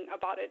doing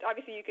about it?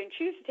 Obviously, you can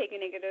choose to take a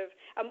negative,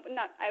 I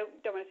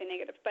don't want to say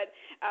negative, but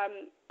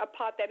a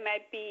part that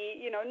might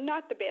be,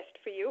 not the best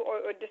for you, or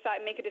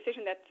make a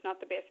decision that's not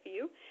the best for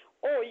you.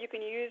 Or you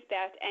can use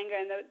that anger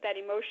and that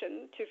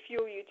emotion to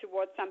fuel you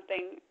towards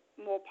something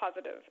more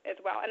positive as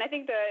well. And I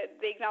think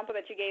the example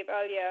that you gave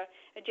earlier,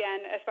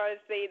 Jan, as far as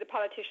the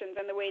politicians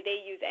and the way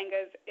they use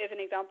anger is an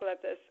example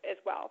of this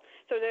as well.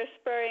 So they're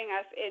spurring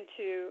us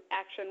into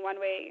action one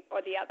way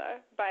or the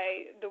other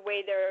by the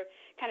way they're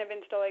kind of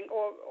instilling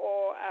or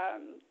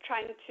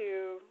trying to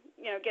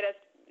get us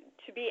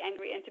to be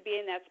angry and to be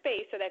in that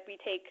space so that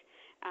we take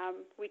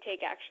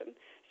action.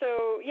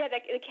 So yeah,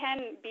 it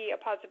can be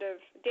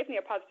definitely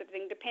a positive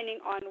thing,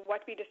 depending on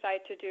what we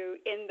decide to do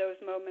in those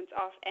moments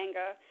of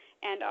anger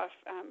and of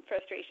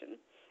frustration.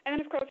 And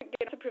then, of course, it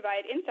can also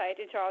provide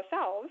insight into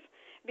ourselves,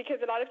 because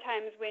a lot of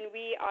times when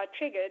we are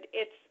triggered,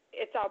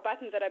 it's our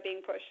buttons that are being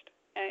pushed,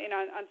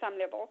 on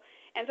some level.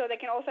 And so they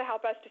can also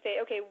help us to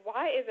say, okay,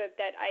 why is it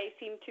that I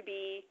seem to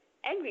be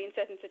angry in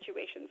certain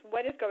situations?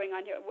 What is going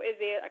on here? Is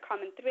there a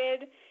common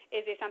thread?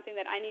 Is there something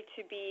that I need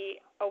to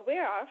be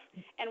aware of?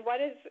 And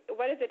what is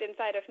it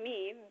inside of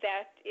me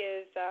that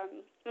is,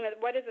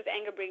 what is this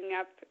anger bringing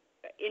up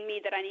in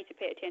me that I need to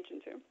pay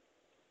attention to?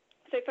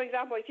 So, for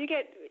example, if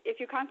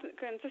you're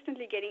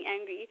consistently getting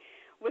angry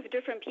with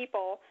different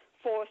people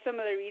for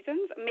similar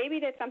reasons,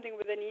 maybe there's something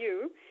within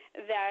you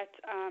that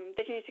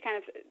that you need to kind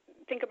of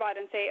think about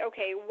and say,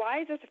 okay,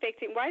 why is this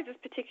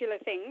particular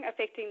thing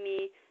affecting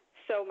me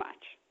so much?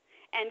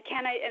 And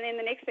then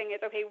the next thing is,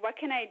 okay, what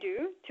can I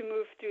do to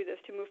move through this,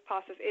 to move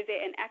past this? Is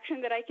there an action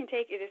that I can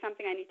take? Is there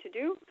something I need to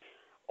do?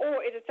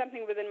 Or is it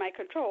something within my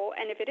control?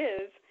 And if it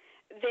is,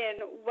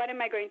 then what am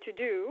I going to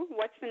do?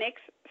 What's the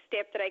next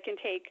step that I can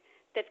take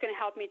that's going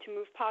to help me to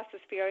move past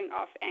this feeling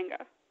of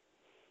anger?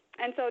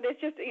 And so there's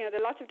just, there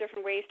are lots of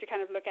different ways to kind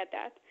of look at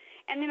that.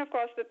 And then, of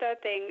course, the third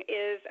thing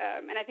is,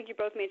 and I think you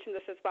both mentioned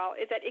this as well,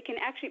 is that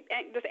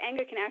this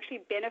anger can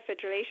actually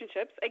benefit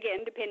relationships,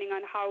 again, depending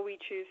on how we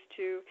choose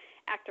to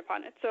act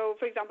upon it. So,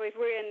 for example, if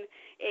we're in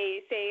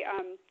a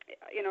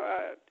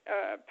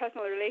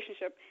personal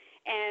relationship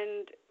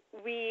and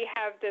we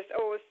have this,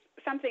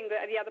 something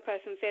that the other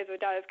person says or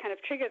does kind of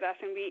triggers us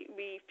and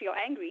we feel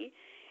angry,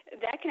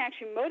 that can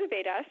actually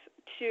motivate us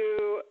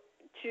to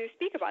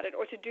speak about it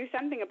or to do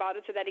something about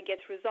it so that it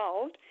gets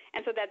resolved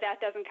and so that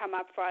doesn't come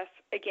up for us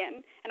again.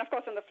 And, of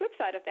course, on the flip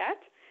side of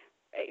that,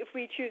 if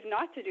we choose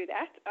not to do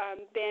that,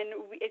 then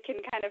it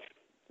can kind of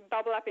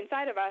bubble up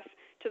inside of us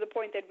to the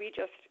point that we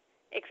just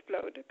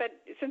explode. But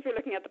since we're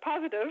looking at the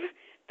positive,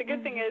 the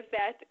good thing is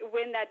that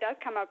when that does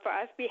come up for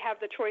us, we have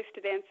the choice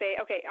to then say,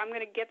 okay, I'm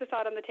going to get this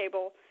out on the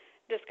table,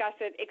 discuss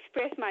it,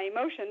 express my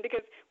emotion,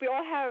 because we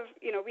all have,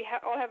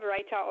 all have a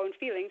right to our own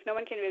feelings. No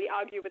one can really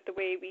argue with the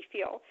way we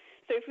feel.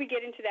 So if we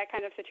get into that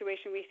kind of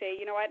situation, we say,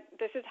 you know what,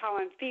 this is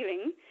how I'm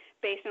feeling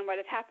based on what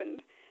has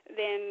happened,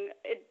 then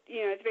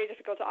it's very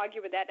difficult to argue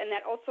with that, and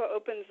that also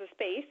opens the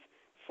space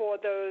for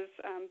those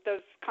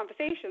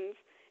conversations,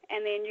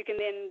 and then you can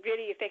then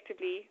really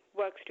effectively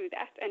work through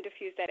that and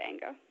diffuse that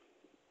anger.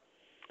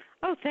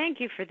 Oh, thank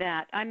you for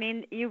that. I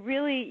mean, you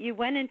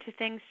went into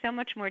things so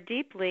much more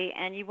deeply,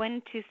 and you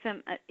went into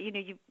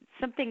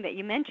something that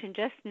you mentioned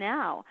just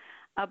now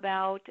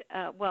about,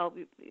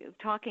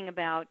 talking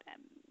about,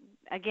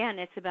 again,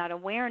 it's about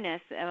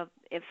awareness of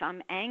if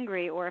I'm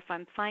angry or if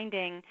I'm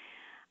finding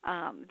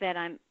that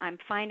I'm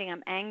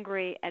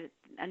angry at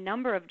a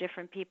number of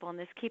different people, and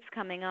this keeps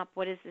coming up.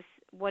 What is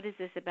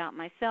this about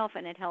myself?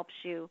 And it helps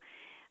you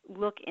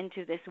look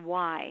into this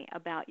why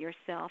about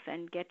yourself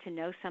and get to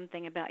know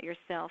something about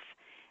yourself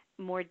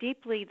more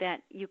deeply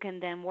that you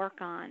can then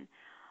work on.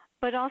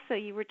 But also,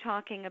 you were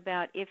talking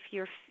about if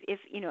you're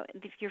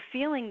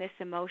feeling this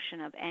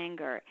emotion of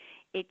anger,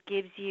 it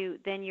gives you,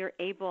 then you're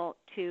able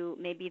to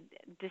maybe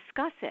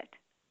discuss it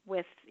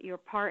with your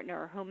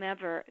partner or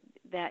whomever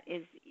that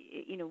is,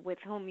 with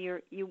whom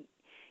you're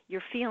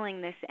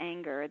feeling this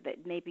anger, that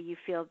maybe you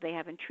feel they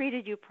haven't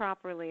treated you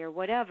properly or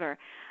whatever.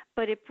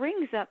 But it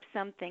brings up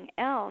something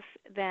else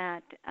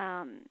that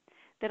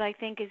I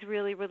think is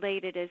really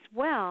related as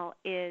well,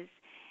 is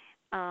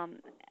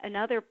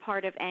another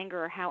part of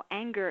anger, how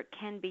anger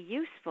can be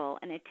useful,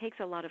 and it takes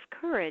a lot of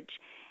courage,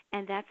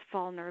 and that's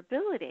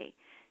vulnerability.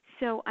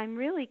 So I'm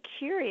really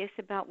curious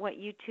about what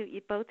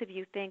both of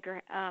you think,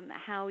 or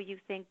how you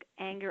think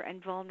anger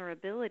and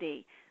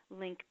vulnerability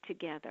link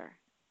together.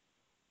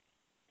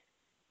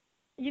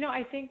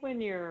 I think when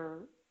you're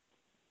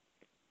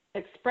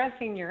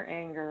expressing your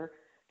anger,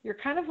 you're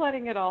kind of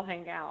letting it all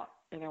hang out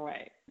in a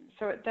way.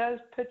 So it does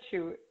put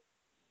you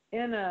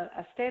in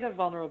a state of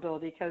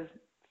vulnerability, because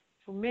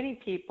for many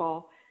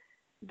people,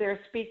 they're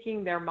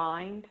speaking their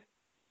mind.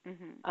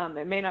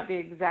 It may not be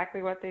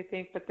exactly what they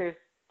think, but there's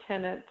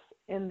tenets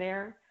in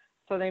there.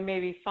 So they may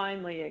be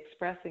finally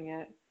expressing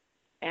it,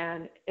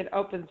 and it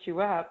opens you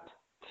up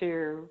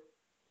to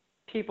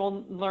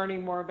people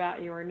learning more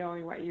about you or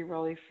knowing what you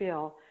really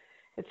feel.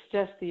 It's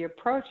just the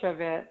approach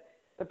of it,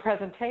 the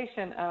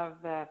presentation of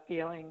the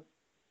feelings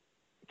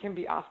can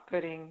be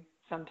off-putting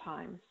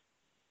sometimes.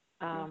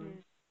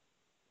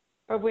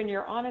 But when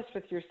you're honest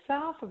with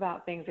yourself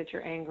about things that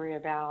you're angry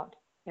about,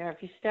 if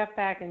you step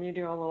back and you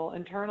do a little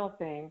internal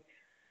thing,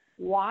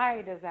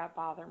 why does that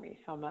bother me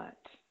so much?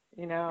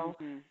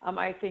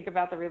 I think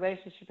about the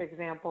relationship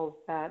examples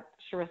that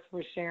Charissa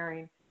was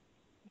sharing.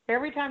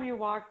 Every time you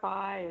walk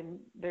by and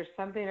there's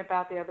something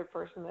about the other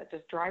person that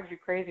just drives you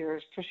crazy or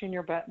is pushing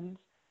your buttons,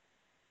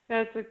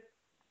 it's a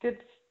good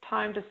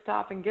time to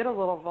stop and get a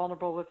little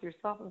vulnerable with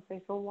yourself and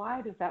say, so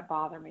why does that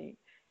bother me?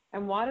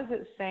 And what is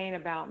it saying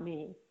about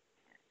me?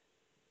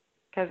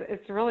 Because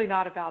it's really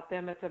not about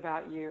them, it's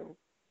about you.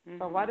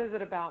 So what is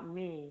it about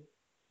me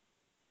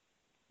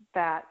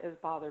that is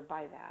bothered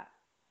by that?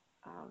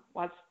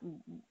 What's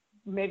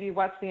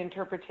the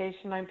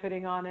interpretation I'm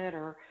putting on it,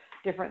 or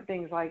different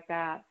things like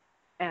that,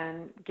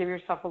 and give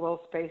yourself a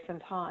little space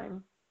and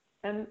time.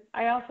 And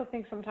I also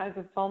think sometimes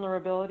with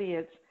vulnerability,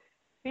 it's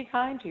be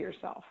kind to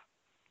yourself.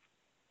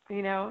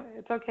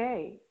 It's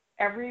okay.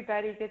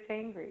 Everybody gets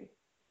angry.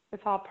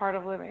 It's all part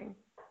of living.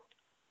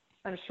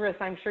 I'm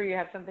sure you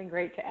have something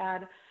great to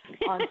add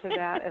onto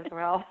that as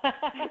well.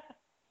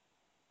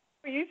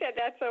 You said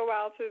that so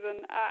well,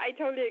 Susan. I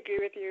totally agree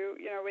with you,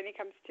 when it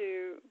comes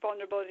to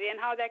vulnerability and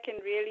how that can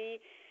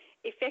really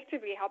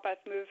effectively help us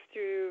move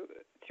through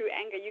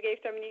anger. You gave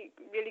so many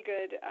really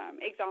good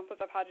examples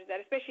of how to do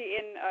that, especially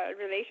in a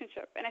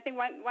relationship. And I think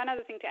one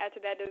other thing to add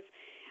to that is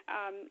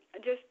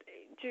just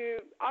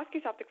to ask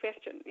yourself the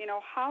question,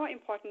 how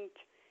important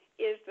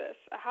is this?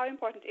 How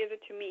important is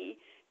it to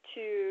me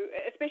to,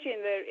 especially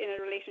in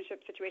a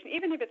relationship situation,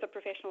 even if it's a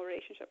professional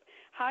relationship,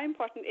 how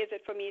important is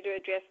it for me to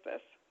address this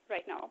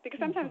right now?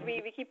 Because sometimes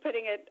we keep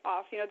putting it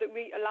off, that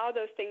we allow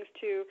those things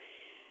to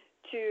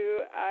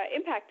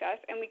impact us,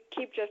 and we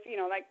keep just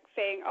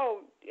saying,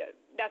 oh,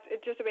 that's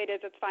it's just the way it is,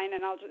 it's fine,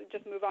 and I'll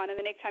just move on, and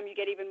the next time you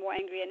get even more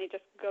angry, and it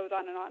just goes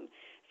on and on.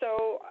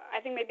 So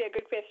I think maybe a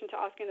good question to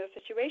ask in those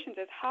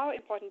situations is, how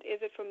important is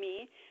it for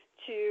me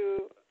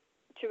to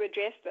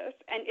address this,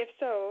 and if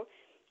so,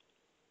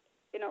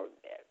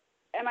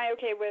 am I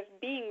okay with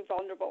being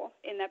vulnerable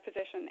in that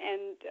position,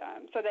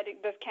 and so that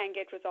this can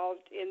get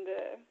resolved in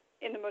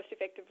the most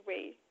effective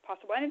way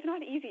possible. And it's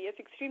not easy. It's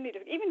extremely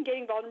difficult. Even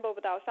getting vulnerable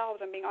with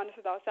ourselves and being honest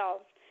with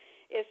ourselves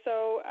is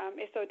so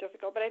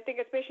difficult. But I think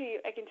especially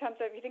in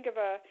terms of, if you think of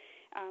a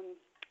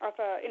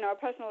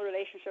personal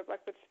relationship,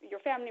 like with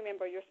your family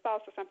member, your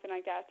spouse, or something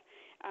like that,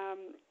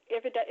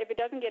 if it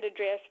doesn't get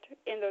addressed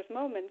in those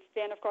moments,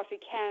 then of course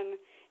it can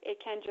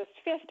just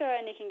fester,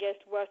 and it can get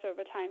worse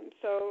over time.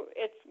 So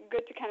it's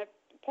good to kind of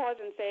pause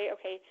and say,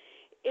 okay,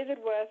 is it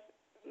worth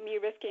me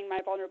risking my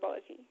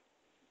vulnerability?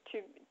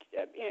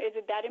 Is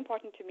it that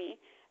important to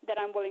me that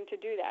I'm willing to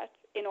do that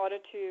in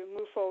order to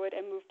move forward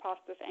and move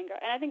past this anger?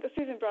 And I think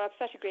Susan brought up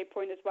such a great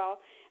point as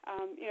well.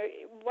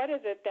 What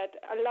is it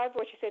that, I love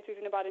what you said,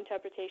 Susan, about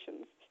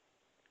interpretations.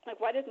 Like,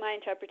 what is my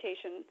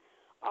interpretation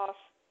of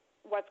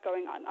what's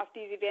going on, of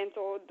these events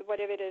or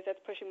whatever it is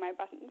that's pushing my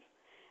buttons?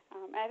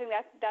 And I think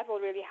that will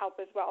really help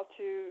as well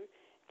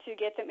to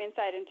get some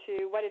insight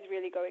into what is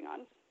really going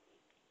on,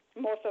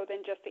 more so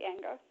than just the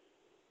anger.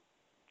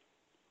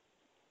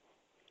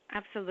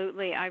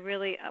 Absolutely. I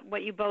really,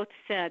 what you both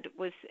said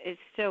is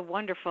so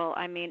wonderful.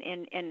 I mean,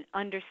 in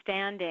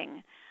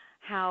understanding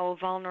how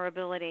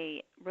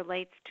vulnerability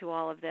relates to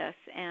all of this.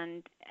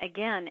 And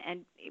again,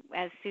 and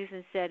as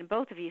Susan said, and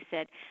both of you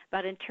said,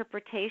 about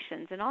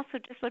interpretations, and also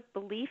just what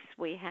beliefs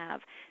we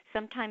have.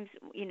 Sometimes,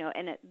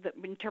 the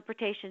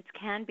interpretations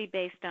can be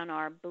based on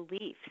our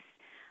beliefs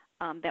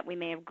that we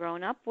may have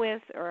grown up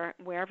with, or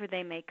wherever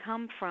they may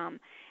come from.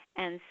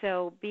 And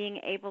so being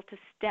able to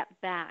step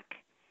back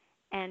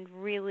and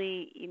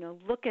really,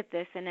 look at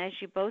this, and as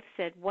you both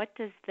said, what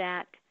does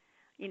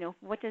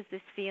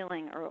this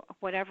feeling, or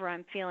whatever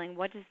I'm feeling,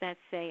 what does that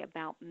say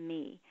about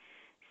me?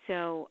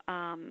 So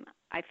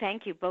I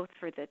thank you both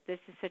for that. This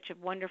is such a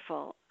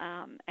wonderful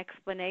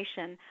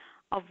explanation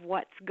of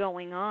what's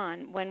going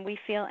on when we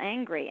feel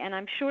angry. And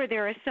I'm sure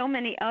there are so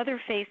many other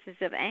faces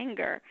of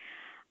anger,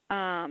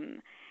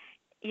 and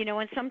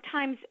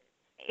sometimes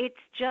it's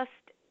just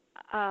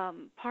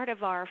part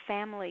of our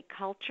family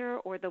culture,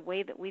 or the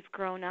way that we've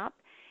grown up,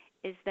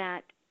 is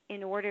that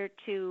in order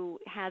to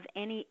have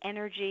any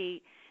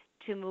energy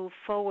to move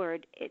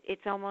forward,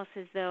 it's almost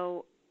as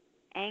though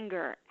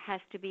anger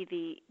has to be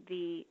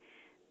the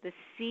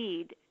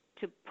seed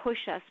to push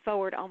us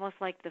forward, almost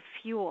like the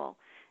fuel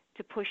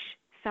to push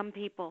some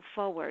people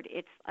forward.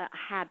 It's a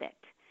habit.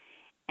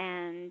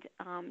 And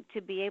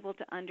to be able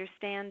to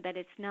understand that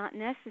it's not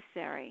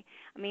necessary.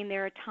 I mean,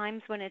 there are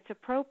times when it's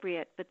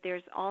appropriate, but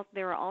there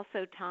are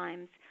also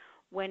times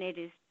when it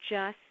is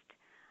just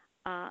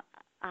a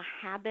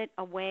habit,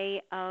 a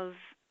way of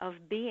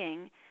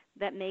being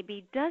that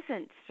maybe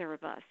doesn't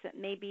serve us, that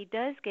maybe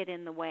does get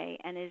in the way,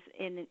 and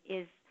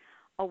is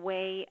a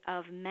way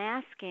of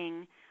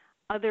masking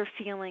other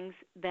feelings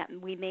that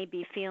we may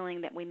be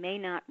feeling that we may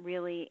not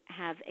really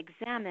have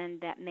examined,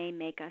 that may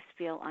make us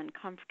feel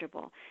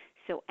uncomfortable.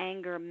 So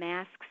anger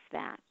masks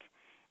that.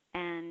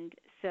 And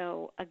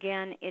so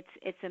again,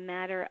 it's a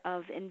matter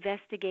of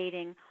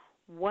investigating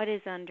what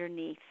is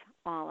underneath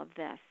all of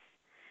this.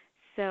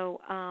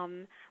 So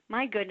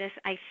my goodness,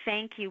 I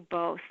thank you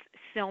both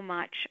so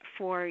much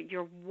for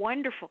your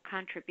wonderful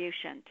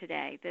contribution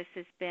today. This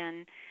has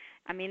been,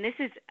 this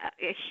is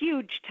a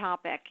huge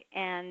topic,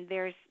 and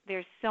there's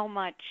so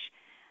much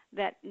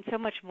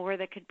more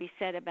that could be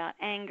said about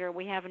anger.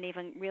 We haven't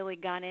even really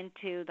gone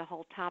into the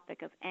whole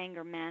topic of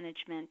anger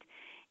management,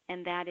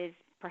 and that is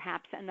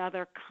perhaps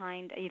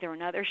either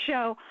another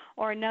show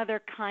or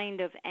another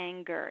kind of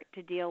anger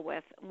to deal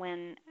with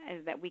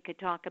that we could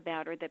talk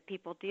about, or that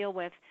people deal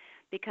with,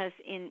 because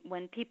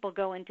when people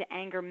go into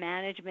anger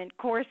management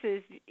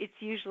courses, it's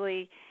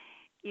usually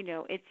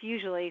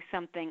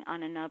something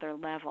on another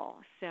level.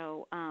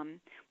 So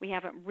we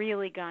haven't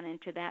really gone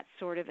into that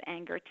sort of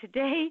anger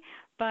today,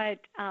 but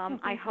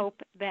I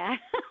hope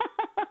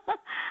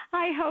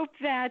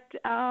that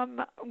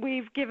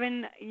we've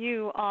given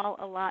you all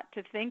a lot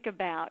to think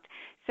about.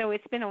 So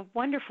it's been a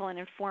wonderful and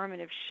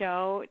informative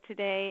show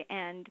today,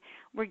 and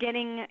we're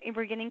getting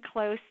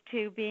close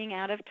to being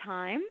out of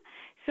time.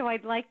 So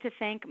I'd like to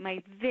thank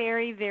my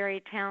very,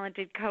 very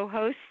talented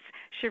co-hosts,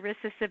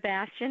 Charissa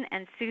Sebastian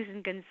and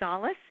Susan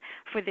Gonzalez,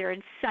 for their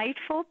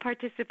insightful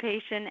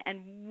participation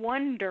and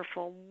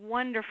wonderful,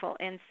 wonderful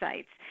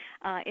insights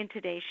in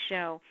today's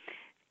show.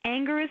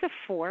 Anger is a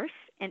force,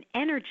 an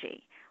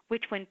energy,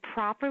 which when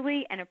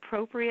properly and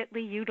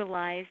appropriately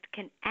utilized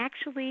can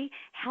actually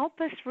help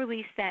us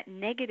release that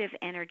negative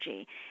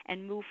energy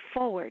and move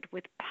forward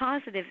with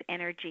positive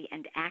energy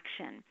and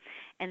action.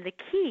 And the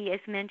key, as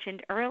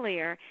mentioned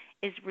earlier,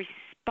 is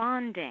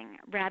responding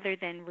rather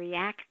than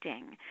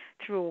reacting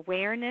through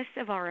awareness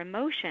of our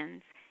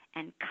emotions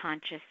and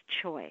conscious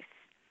choice.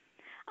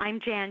 I'm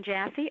Jan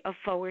Jaffe of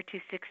Forward to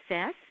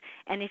Success,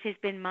 and it has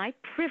been my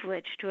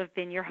privilege to have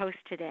been your host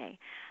today.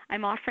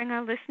 I'm offering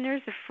our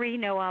listeners a free,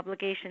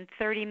 no-obligation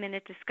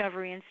 30-minute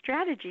discovery and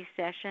strategy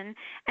session,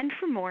 and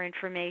for more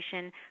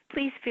information,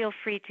 please feel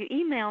free to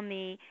email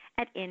me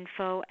at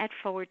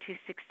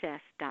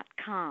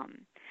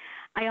info@forwardtosuccess.com.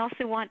 I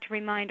also want to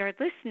remind our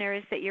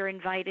listeners that you're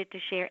invited to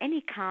share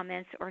any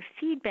comments or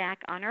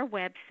feedback on our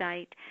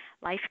website,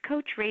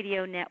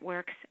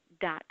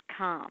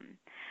 lifecoachradionetworks.com.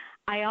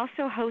 I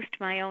also host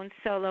my own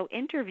solo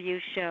interview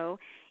show,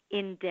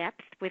 In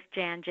Depth with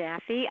Jan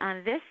Jaffe,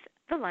 on this,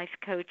 the Life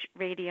Coach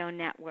Radio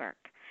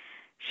Network.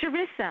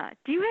 Sharissa,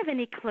 do you have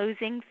any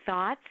closing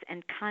thoughts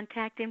and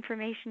contact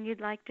information you'd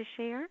like to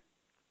share?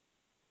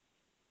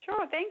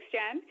 Sure, thanks,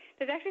 Jan.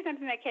 There's actually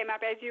something that came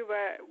up as you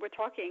were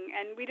talking,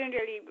 and we didn't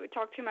really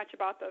talk too much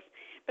about this.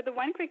 But the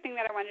one quick thing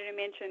that I wanted to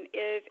mention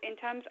is in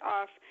terms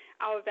of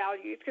our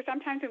values, because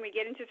sometimes when we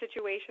get into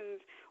situations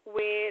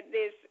where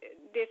there's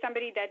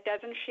somebody that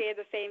doesn't share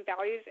the same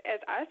values as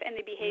us and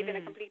they behave in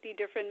a completely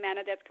different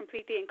manner that's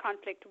completely in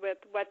conflict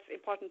with what's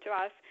important to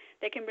us,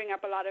 they can bring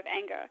up a lot of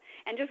anger.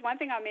 And just one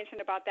thing I'll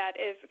mention about that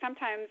is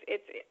sometimes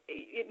it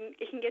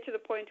can get to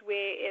the point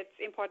where it's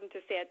important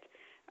to set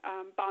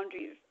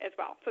boundaries as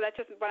well. So that's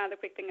just one other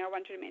quick thing I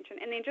wanted to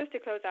mention. And then just to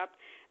close up,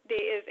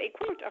 there is a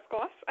quote, of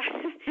course,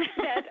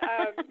 that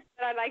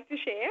I'd like to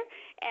share.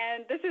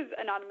 And this is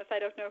anonymous. I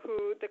don't know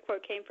who the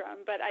quote came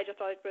from, but I just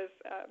thought it was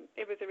a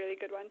really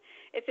good one.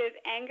 It says,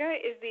 "Anger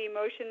is the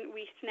emotion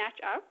we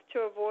snatch up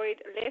to avoid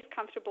less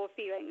comfortable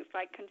feelings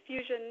like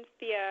confusion,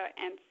 fear,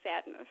 and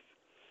sadness."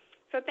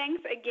 So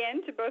thanks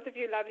again to both of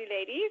you lovely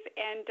ladies.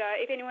 And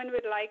if anyone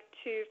would like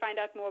to find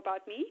out more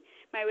about me,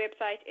 my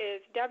website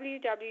is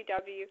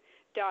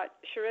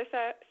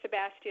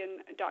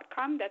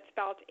www.sharissasebastian.com. That's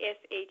spelled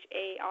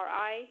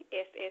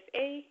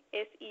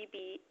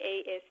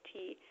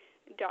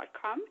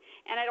SharissaSebast.com.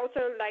 And I'd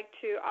also like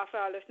to offer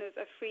our listeners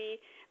a free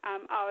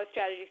hour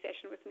strategy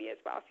session with me as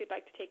well, if you'd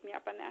like to take me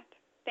up on that.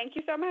 Thank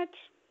you so much.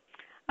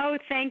 Oh,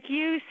 thank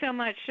you so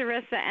much,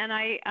 Sharissa. And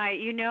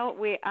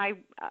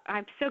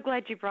I'm so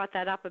glad you brought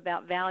that up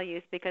about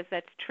values, because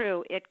that's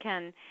true. It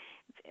can,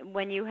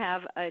 when you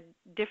have a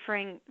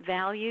differing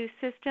value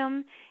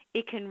system,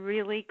 it can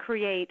really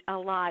create a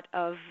lot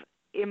of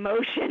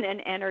emotion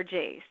and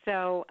energy.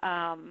 So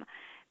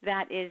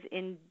that is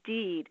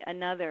indeed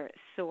another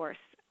source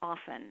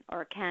often,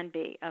 or can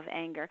be, of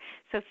anger.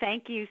 So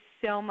thank you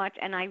so much.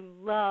 And I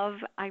love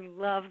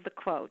the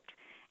quote.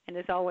 And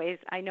as always,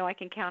 I know I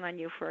can count on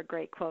you for a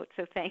great quote,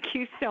 so thank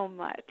you so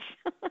much.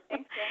 Thanks,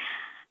 Jen.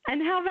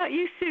 And how about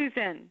you,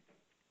 Susan?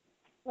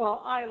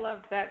 Well, I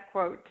love that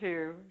quote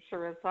too,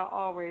 Sharissa.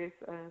 Always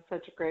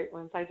such a great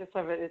one. I just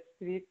love it. It's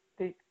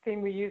the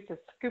thing we use to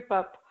scoop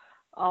up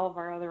all of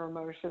our other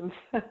emotions.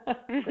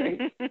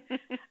 Great.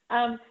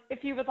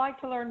 If you would like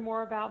to learn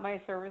more about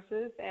my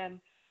services and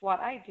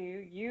what I do,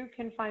 you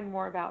can find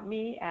more about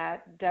me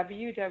at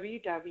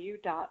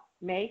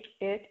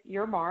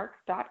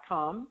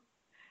www.makeityourmark.com.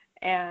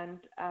 And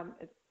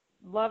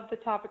love the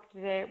topic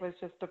today. It was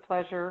just a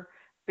pleasure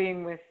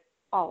being with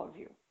all of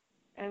you.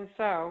 And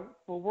so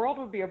the world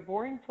would be a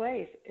boring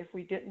place if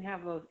we didn't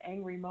have those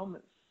angry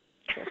moments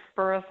to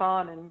spur us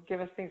on and give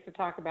us things to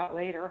talk about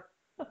later.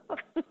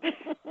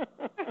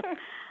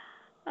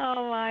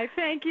 Oh, my.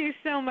 Thank you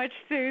so much,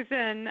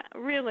 Susan.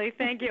 Really,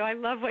 thank you. I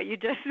love what you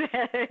just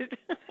said.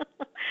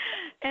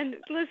 And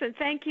listen,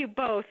 thank you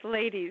both,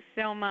 ladies,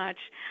 so much.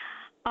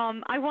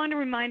 I want to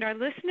remind our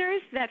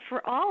listeners that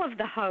for all of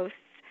the hosts,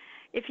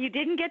 if you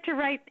didn't get to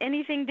write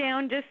anything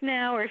down just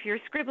now, or if you're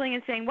scribbling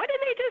and saying, what did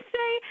they just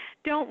say?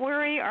 Don't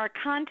worry, our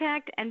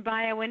contact and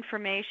bio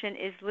information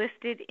is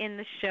listed in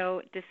the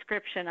show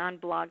description on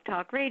Blog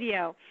Talk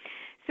Radio.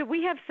 So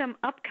we have some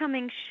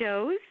upcoming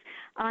shows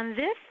on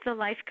this, the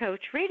Life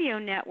Coach Radio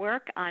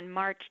Network, on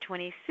March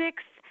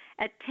 26th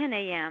at 10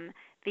 a.m.,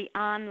 the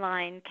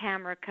online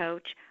camera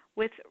coach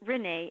with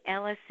Renee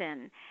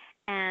Ellison.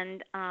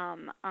 And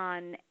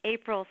on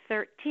April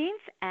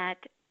 13th at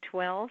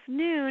 12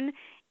 noon,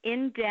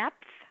 In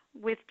Depth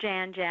with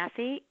Jan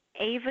Jaffe,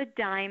 Ava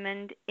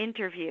Diamond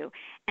interview.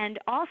 And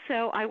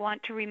also, I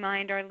want to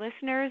remind our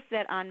listeners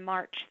that on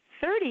March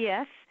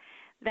 30th,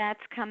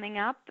 that's coming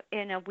up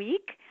in a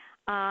week,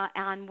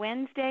 on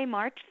Wednesday,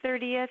 March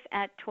 30th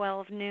at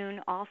 12 noon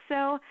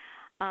also,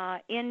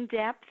 In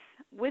Depth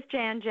with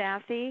Jan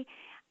Jaffe.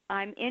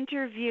 I'm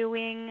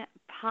interviewing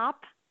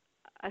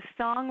a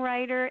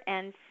songwriter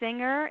and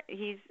singer.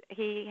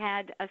 He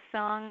had a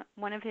song,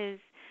 one of his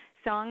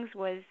songs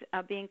was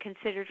being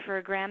considered for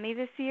a Grammy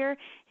this year.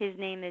 His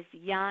name is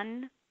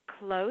Jan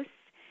Close.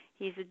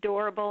 He's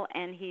adorable,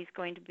 and he's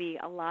going to be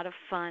a lot of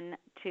fun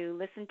to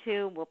listen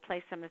to. We'll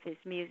play some of his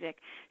music.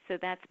 So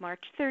that's March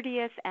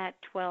 30th at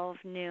 12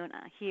 noon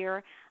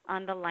here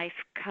on the Life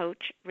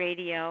Coach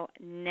Radio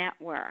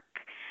Network.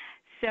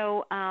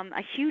 So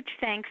a huge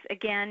thanks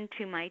again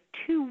to my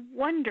two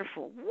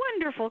wonderful,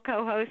 wonderful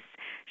co-hosts,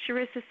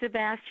 Charissa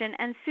Sebastian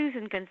and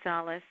Susan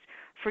Gonzalez,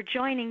 for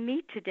joining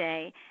me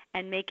today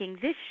and making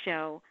this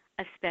show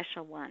a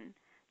special one.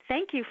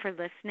 Thank you for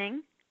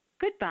listening.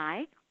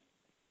 Goodbye.